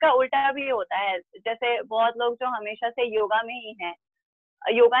इसका उल्टा भी होता है. जैसे बहुत लोग जो हमेशा से योगा में ही हैं,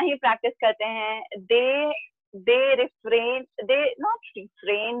 योगा ही प्रैक्टिस करते हैं, they not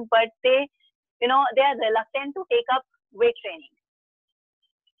refrain, but they are reluctant to take up weight training.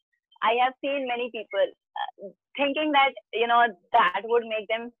 I have seen many people thinking that that would make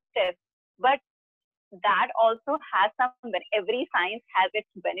them stiff, but that also has every science has its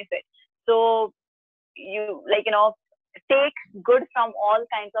benefit. So you take good from all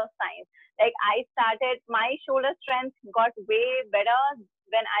kinds of science. Like my shoulder strength got way better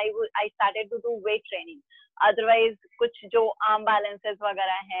when I started to do weight training. Otherwise, कुछ जो arm balances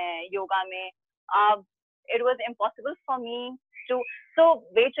वगैरह हैं योगा में, it was impossible for me to. So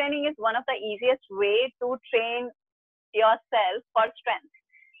weight training is one of the easiest way to train yourself for strength.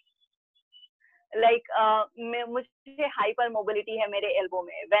 Like मुझे hyper mobility है मेरे elbow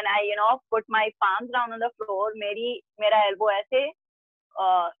में. When I put my palms down on the floor, मेरा elbow ऐसे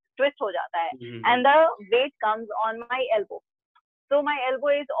twist हो जाता है, and the weight comes on my elbow. So my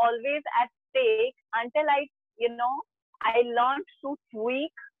elbow is always at stake until I learned to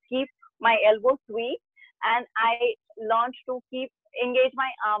keep my elbow tweak, and I learned to keep engage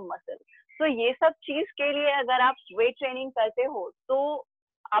my arm muscle. So ये सब चीज के लिए अगर आप weight training करते हो तो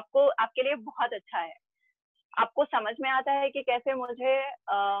आपको आपके लिए बहुत अच्छा है. आपको समझ में आता है कि कैसे मुझे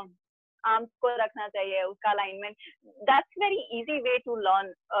आर्म्स को रखना चाहिए, उसका alignment. That's very easy way to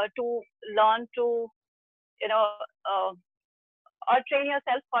learn to you know और ट्रेन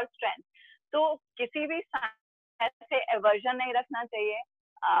योरसेल्फ फॉर स्ट्रेंथ. तो किसी भी ऐसे एवर्जन नहीं रखना चाहिए.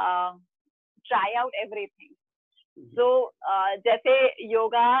 Try out everything. सो जैसे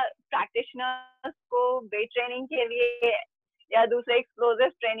योगा प्रैक्टिशनर्स को वेट ट्रेनिंग के लिए या दूसरे एक्सप्लोसिव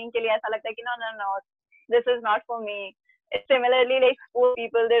ट्रेनिंग के लिए ऐसा लगता है कि no this is not for me. Similarly, like poor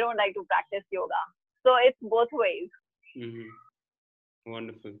people, they don't like to practice yoga. So it's both ways.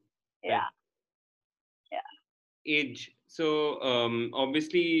 Wonderful. Yeah. Yeah. Age. So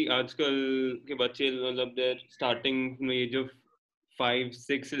obviously, आजकल के बच्चे मतलब they're starting from the age of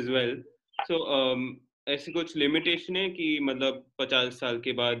 5-6 as well. So ऐसे कुछ limitation है कि मतलब 50 साल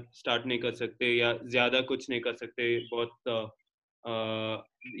के बाद स्टार्ट नहीं कर सकते या ज्यादा कुछ नहीं कर सकते? बहुत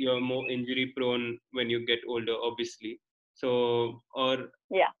you're more injury prone when you get older, obviously. So और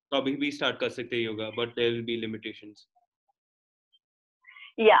कभी भी start कर सकते हैं yoga, but there will be limitations.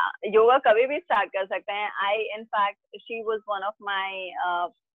 Yeah, yoga कभी भी start कर सकते हैं. In fact, she was one of my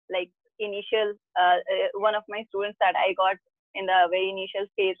initial one of my students that I got in the very initial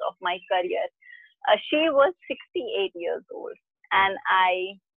phase of my career. She was 68 years old, and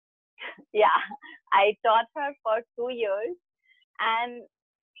I taught her for 2 years, and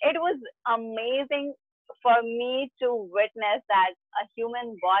it was amazing for me to witness that a human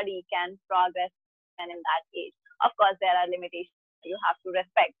body can progress and in that age. Of course, there are limitations you have to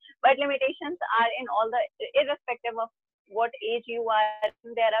respect, but limitations are in all the, irrespective of what age you are,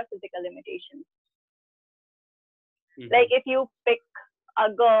 there are physical limitations. Like if you pick a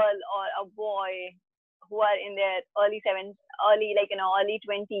girl or a boy who are in their early 20s,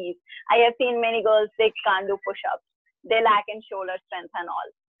 I have seen many girls, they can't do push-ups. They lack in shoulder strength and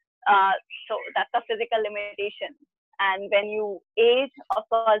all. So that's a physical limitation. And when you age, of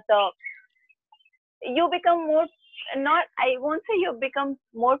course, you become more, I won't say you become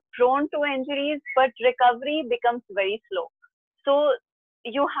more prone to injuries, but recovery becomes very slow. So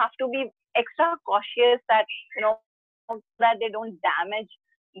you have to be extra cautious that, that they don't damage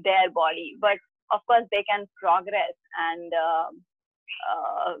their body. But of course, they can progress, and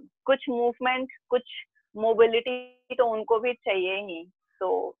कुछ movement, कुछ mobility तो उनको भी चाहिए ही.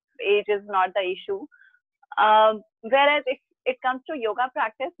 So age is not the issue. Whereas if it comes to yoga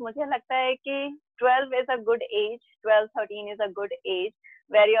practice, मुझे लगता है कि 12 is a good age, 12-13 is a good age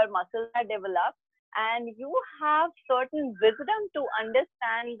where your muscles are developed and you have certain wisdom to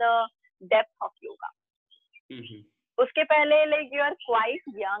understand the depth of yoga. उसके पहले, like, you are quite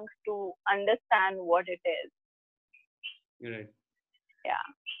young to understand what it is. Right. Yeah.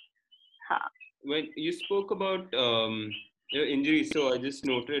 When you spoke about your injury, so I just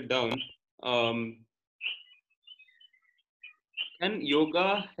noted it down. Can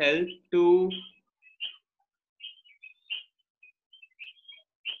yoga help to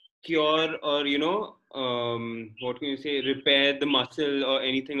cure or what can you say, repair the muscle or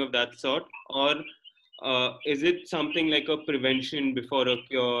anything of that sort, or is it something like a prevention before a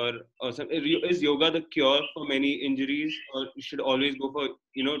cure, or something? Is yoga the cure for many injuries, or you should always go for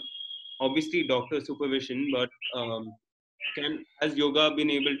obviously doctor supervision, but has yoga been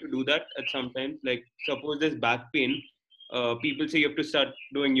able to do that at some time? Like suppose there's back pain, people say you have to start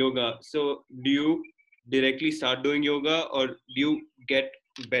doing yoga. So do you directly start doing yoga, or do you get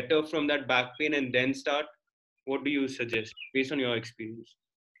better from that back pain and then start? What do you suggest based on your experience?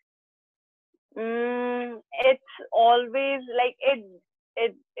 It's always like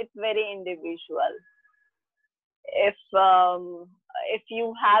it's very individual. If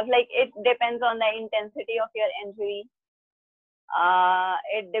you have, like, it depends on the intensity of your injury.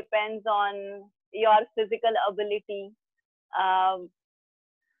 It depends on your physical ability.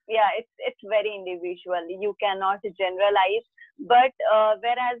 It's very individual. You cannot generalize. But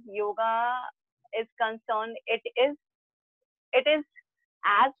whereas yoga is concerned, it is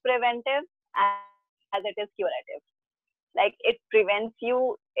as preventive as it is curative. Like, it prevents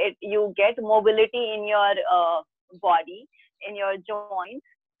you, you get mobility in your body, in your joints,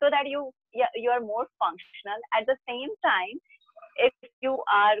 so that you are more functional. At the same time, if you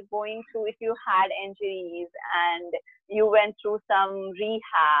had injuries and you went through some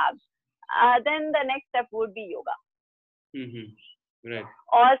rehab, then the next step would be yoga. Right.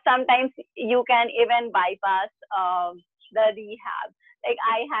 Or sometimes you can even bypass the rehab. Like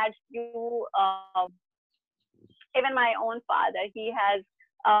I had few, even my own father, he has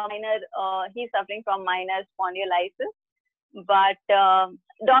he's suffering from minor spondylitis, but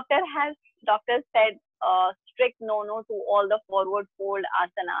doctor said strict no to all the forward fold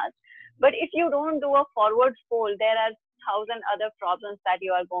asanas. But if you don't do a forward fold, there are thousand other problems that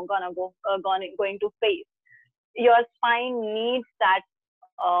you are going to face. Your spine needs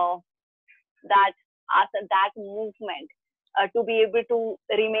uh, that that movement to be able to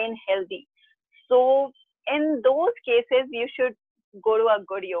remain healthy. So in those cases, you should go to a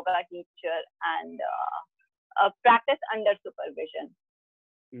good yoga teacher and practice under supervision.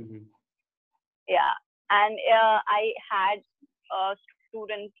 Mm-hmm. Yeah, and I had a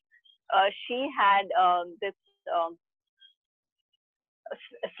student. She had this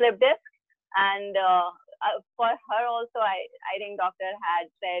slip disc, and for her also, I think doctor had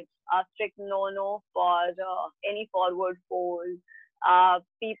said a strict no for any forward fold.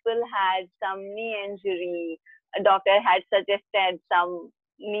 People had some knee injury. A doctor had suggested some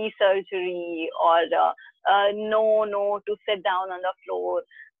knee surgery, or no to sit down on the floor.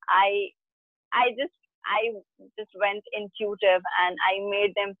 I I just went intuitive, and I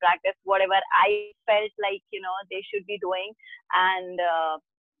made them practice whatever I felt like they should be doing. And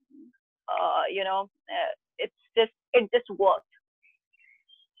it just worked.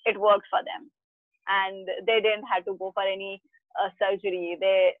 It worked for them, and they didn't have to go for any surgery.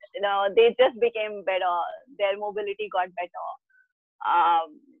 They just became better. Their mobility got better.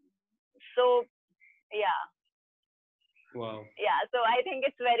 um, so yeah. Wow. Yeah, so I think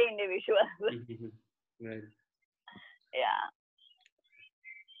it's very individual. Right. Yeah.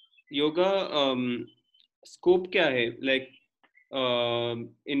 Yoga scope क्या है like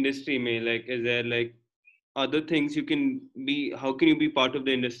industry में like is there like other things you can be, how can you be part of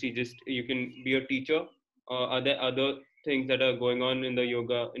the industry, just you can be a teacher, are there other things that are going on in the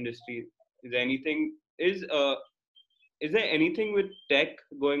yoga industry, is there anything, is there anything with tech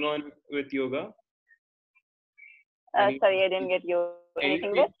going on with yoga, any Sorry, I didn't get you. Anything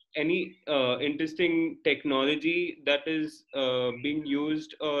anything with? any interesting technology that is being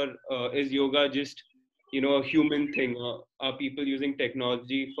used, or is yoga just a human thing, or are people using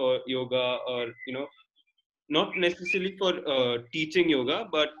technology for yoga, or not necessarily for teaching yoga,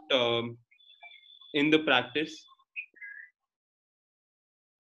 but in the practice?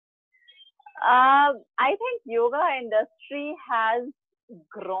 I think yoga industry has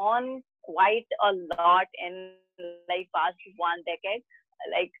grown quite a lot in like past 1 decade.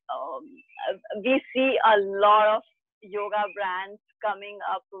 Like we see a lot of yoga brands coming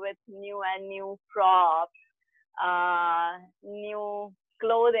up with new and new props, new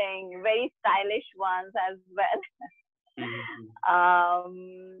clothing, very stylish ones as well.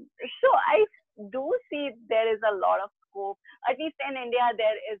 Mm-hmm. So I do see there is a lot of scope. At least in India,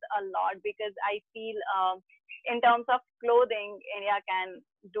 there is a lot, because I feel in terms of clothing, India can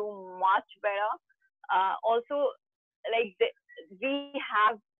do much better. Also, like we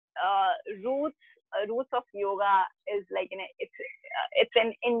have uh, roots. Roots of yoga is like it's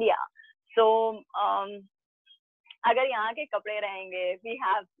in India. So अगर यहाँ के कपड़े रहेंगे, we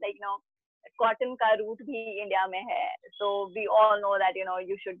have like cotton का root भी India में है. So we all know that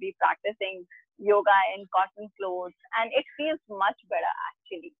you should be practicing yoga in cotton clothes, and it feels much better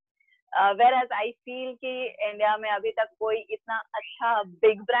actually. Whereas I feel कि इंडिया में अभी तक कोई इतना अच्छा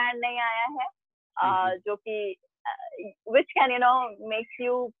big brand नहीं आया है जो कि which can makes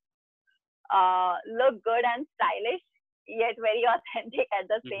you look good and stylish, yet very authentic at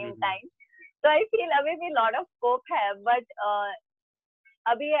the same time. So I feel अभी भी lot of scope है, but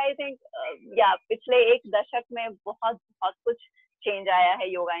अभी I think पिछले 1 दशक में बहुत बहुत कुछ चेंज आया है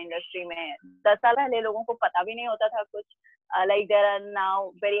योगा इंडस्ट्री में. 10 साल पहले लोगों को पता भी नहीं होता था कुछ. Like there are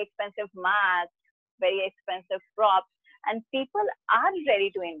now very expensive mats, very expensive props, and people are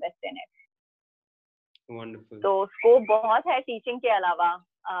ready to invest in it. Wonderful. So scope बहुत है teaching के अलावा.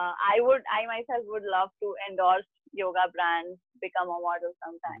 I myself would love to endorse yoga brands, become a model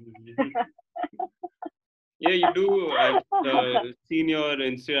sometime. Yeah, you do. I've seen your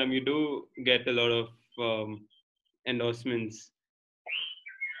Instagram. You do get a lot of endorsements.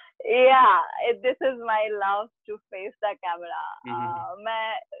 Yeah, this is my love to face the camera. मैं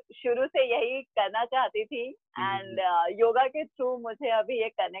शुरू से यही करना चाहती थी, and yoga के through मुझे अभी ये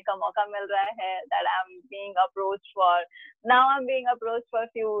करने का मौका मिल रहा है. That I'm being approached for. Now I'm being approached for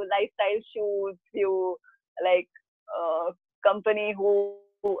few lifestyle shoots, few like company who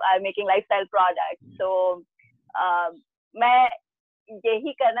are making lifestyle products. So मैं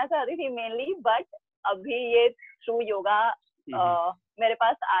यही करना चाहती थी mainly, but अभी ये through yoga मेरे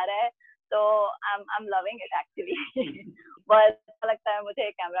पास आ रहा है. So I'm loving it actually. बहुत अच्छा लगता है मुझे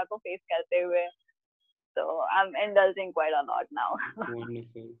कैमरा को फेस करते हुए. So I'm indulging quite a lot now.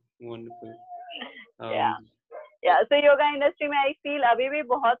 Wonderful. Yeah. So yoga industry में I feel अभी भी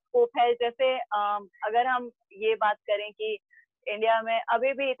बहुत स्कोप है. जैसे अगर हम ये बात करें कि इंडिया में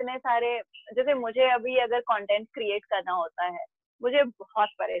अभी भी इतने सारे, जैसे मुझे अभी अगर कंटेंट क्रिएट करना होता है, मुझे बहुत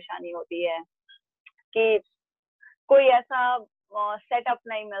परेशानी होती है कि कोई ऐसा सेटअप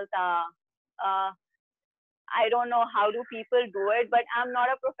नहीं मिलता. I don't know how do people do it, but I'm not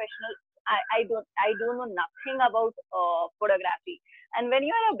a professional. I do know nothing about photography. And when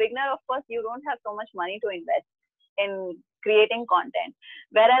you are a beginner, of course, you don't have so much money to invest in creating content.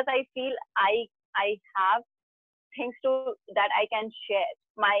 Whereas I feel I have things that I can share.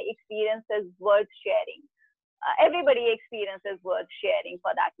 My experience is worth sharing. Everybody experience is worth sharing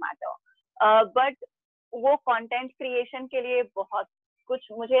for that matter. But वो content creation के लिए बहुत कुछ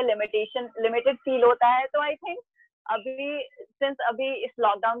मुझे limited feel होता है. तो I think अभी इस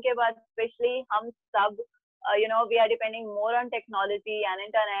lockdown के बाद especially हम सब we are depending more on technology and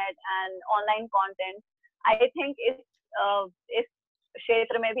internet and online content. I think इस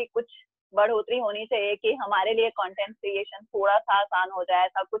क्षेत्र में भी कुछ बढ़ोतरी होनी चाहिए कि हमारे लिए कंटेंट क्रिएशन थोड़ा सा आसान हो जाए.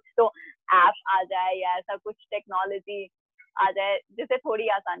 ऐसा कुछ तो ऐप आ जाए या ऐसा कुछ टेक्नोलॉजी आ जाए जिससे थोड़ी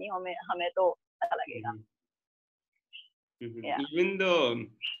आसानी हमें तो अच्छा लगेगा. Yeah. Even the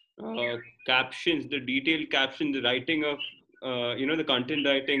captions, the detailed captions, the writing of the content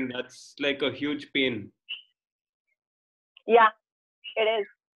writing, that's like a huge pain. Yeah, it is.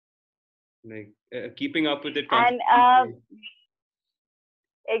 Like keeping up with it. And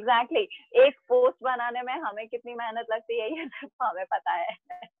exactly एक पोस्ट बनाने में हमें कितनी मेहनत लगती है ये सिर्फ हमें पता है.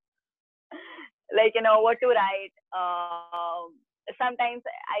 Like what to write. Sometimes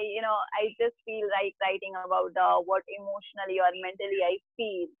I just feel like writing about what emotionally or mentally I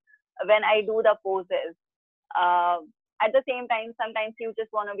feel when I do the poses. At the same time, sometimes you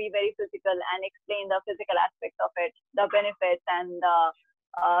just want to be very physical and explain the physical aspects of it, the benefits and the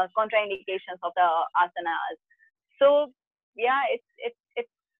contraindications of the asanas. So yeah,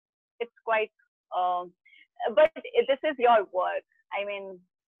 it's quite but this is your work. I mean,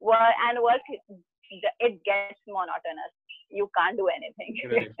 work it gets monotonous. You can't do anything.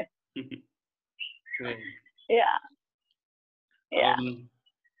 Right. Right. Yeah.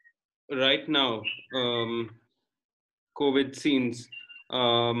 Right now, COVID scenes,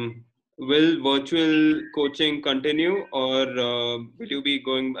 will virtual coaching continue, or will you be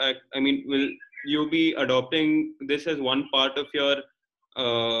going back? I mean, will you be adopting this as one part of your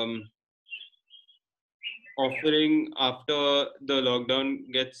offering after the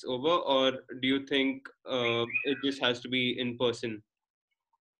lockdown gets over, or do you think it just has to be in person?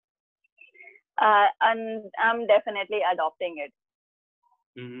 And I'm definitely adopting it.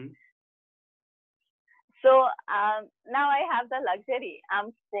 Mm-hmm. So now I have the luxury.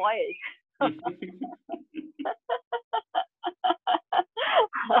 I'm spoiled.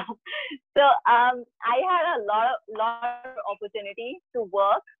 So I had a lot of opportunity to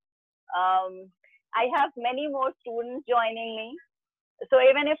work. I have many more students joining me. So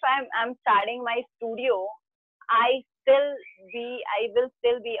even if I'm starting my studio, I will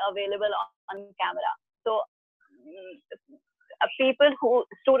still be available on camera. So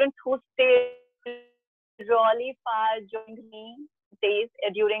students who stay really far joined me days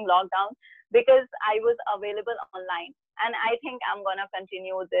during lockdown because I was available online, and I think I'm gonna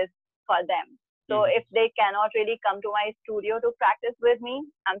continue this for them. So if they cannot really come to my studio to practice with me,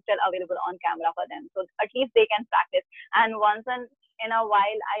 I'm still available on camera for them. So at least they can practice. And once in a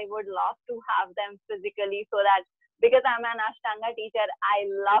while, I would love to have them physically, so that because I'm an Ashtanga teacher, I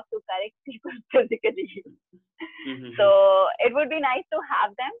love to correct people physically. So it would be nice to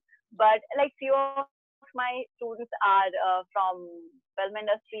have them. But like few of my students are from film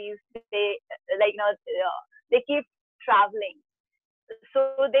industries. They they keep traveling,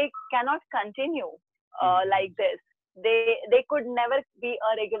 so they cannot continue like this. They could never be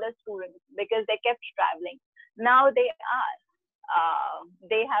a regular student because they kept traveling. Now they are.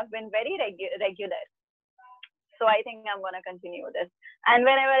 They have been very regular. So I think I'm gonna continue this. And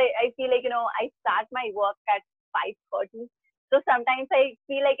whenever I feel like I start my work at 5:30. So sometimes I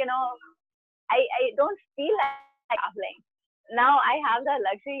feel like I don't feel like traveling. Now I have the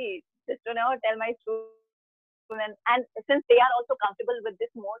luxury just to tell my students, and since they are also comfortable with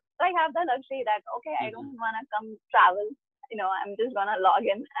this mode, so I have the luxury that okay, I don't wanna come travel. I'm just gonna log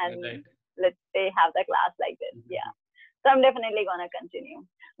in and let's say have the class like this. Yeah. So I'm definitely gonna continue.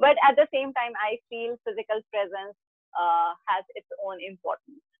 But at the same time, I feel physical presence has its own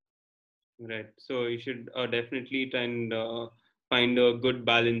importance. Right. So you should definitely try and find a good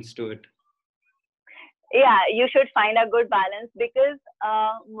balance to it. Yeah, you should find a good balance because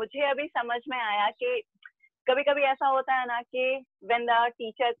मुझे अभी समझ में आया कि कभी कभी ऐसा होता है ना कि when the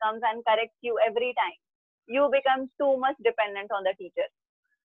teacher comes and corrects you every time, you become too much dependent on the teacher.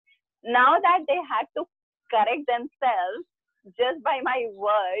 Now that they had to correct themselves just by my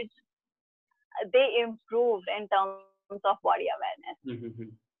words, they improved in terms of body awareness.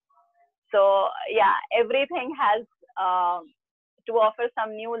 So yeah, everything has to offer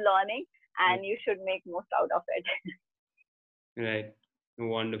some new learning, and you should make most out of it. Right.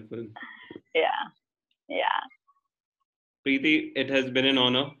 Wonderful. Yeah. Yeah. Preeti, it has been an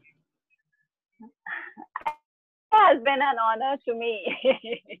honor. It has been an honor to me.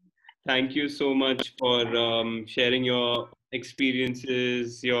 Thank you so much for sharing your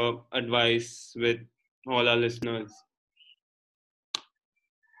experiences, your advice with all our listeners.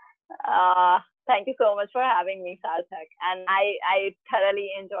 Thank you so much for having me, Sarthak. And I thoroughly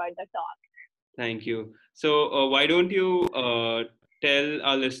enjoyed the talk. Thank you. So, why don't you tell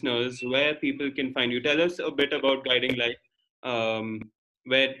our listeners where people can find you? Tell us a bit about Guiding Light,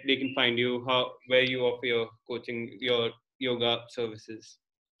 where they can find you, where you offer your coaching, your yoga services.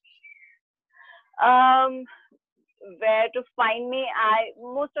 Um, where to find me? I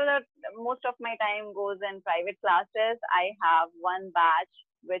most of my time goes in private classes. I have one batch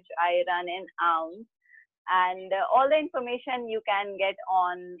which I run in Ounce, and all the information you can get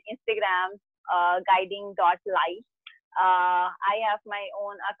on Instagram, guiding.light. I have my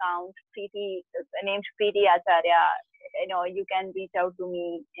own account, named Preeti Acharya. You can reach out to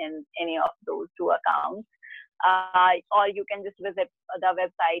me in any of those two accounts, or you can just visit the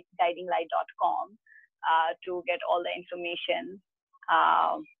website guidinglight.com to get all the information.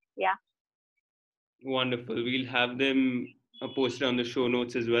 Yeah. Wonderful. We'll have them posted on the show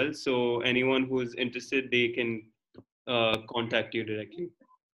notes as well. So anyone who's interested, they can contact you directly.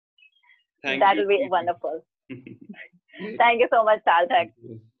 Thank that you. will be wonderful. Thank you so much, Sarthak.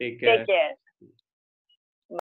 Take care. Take care.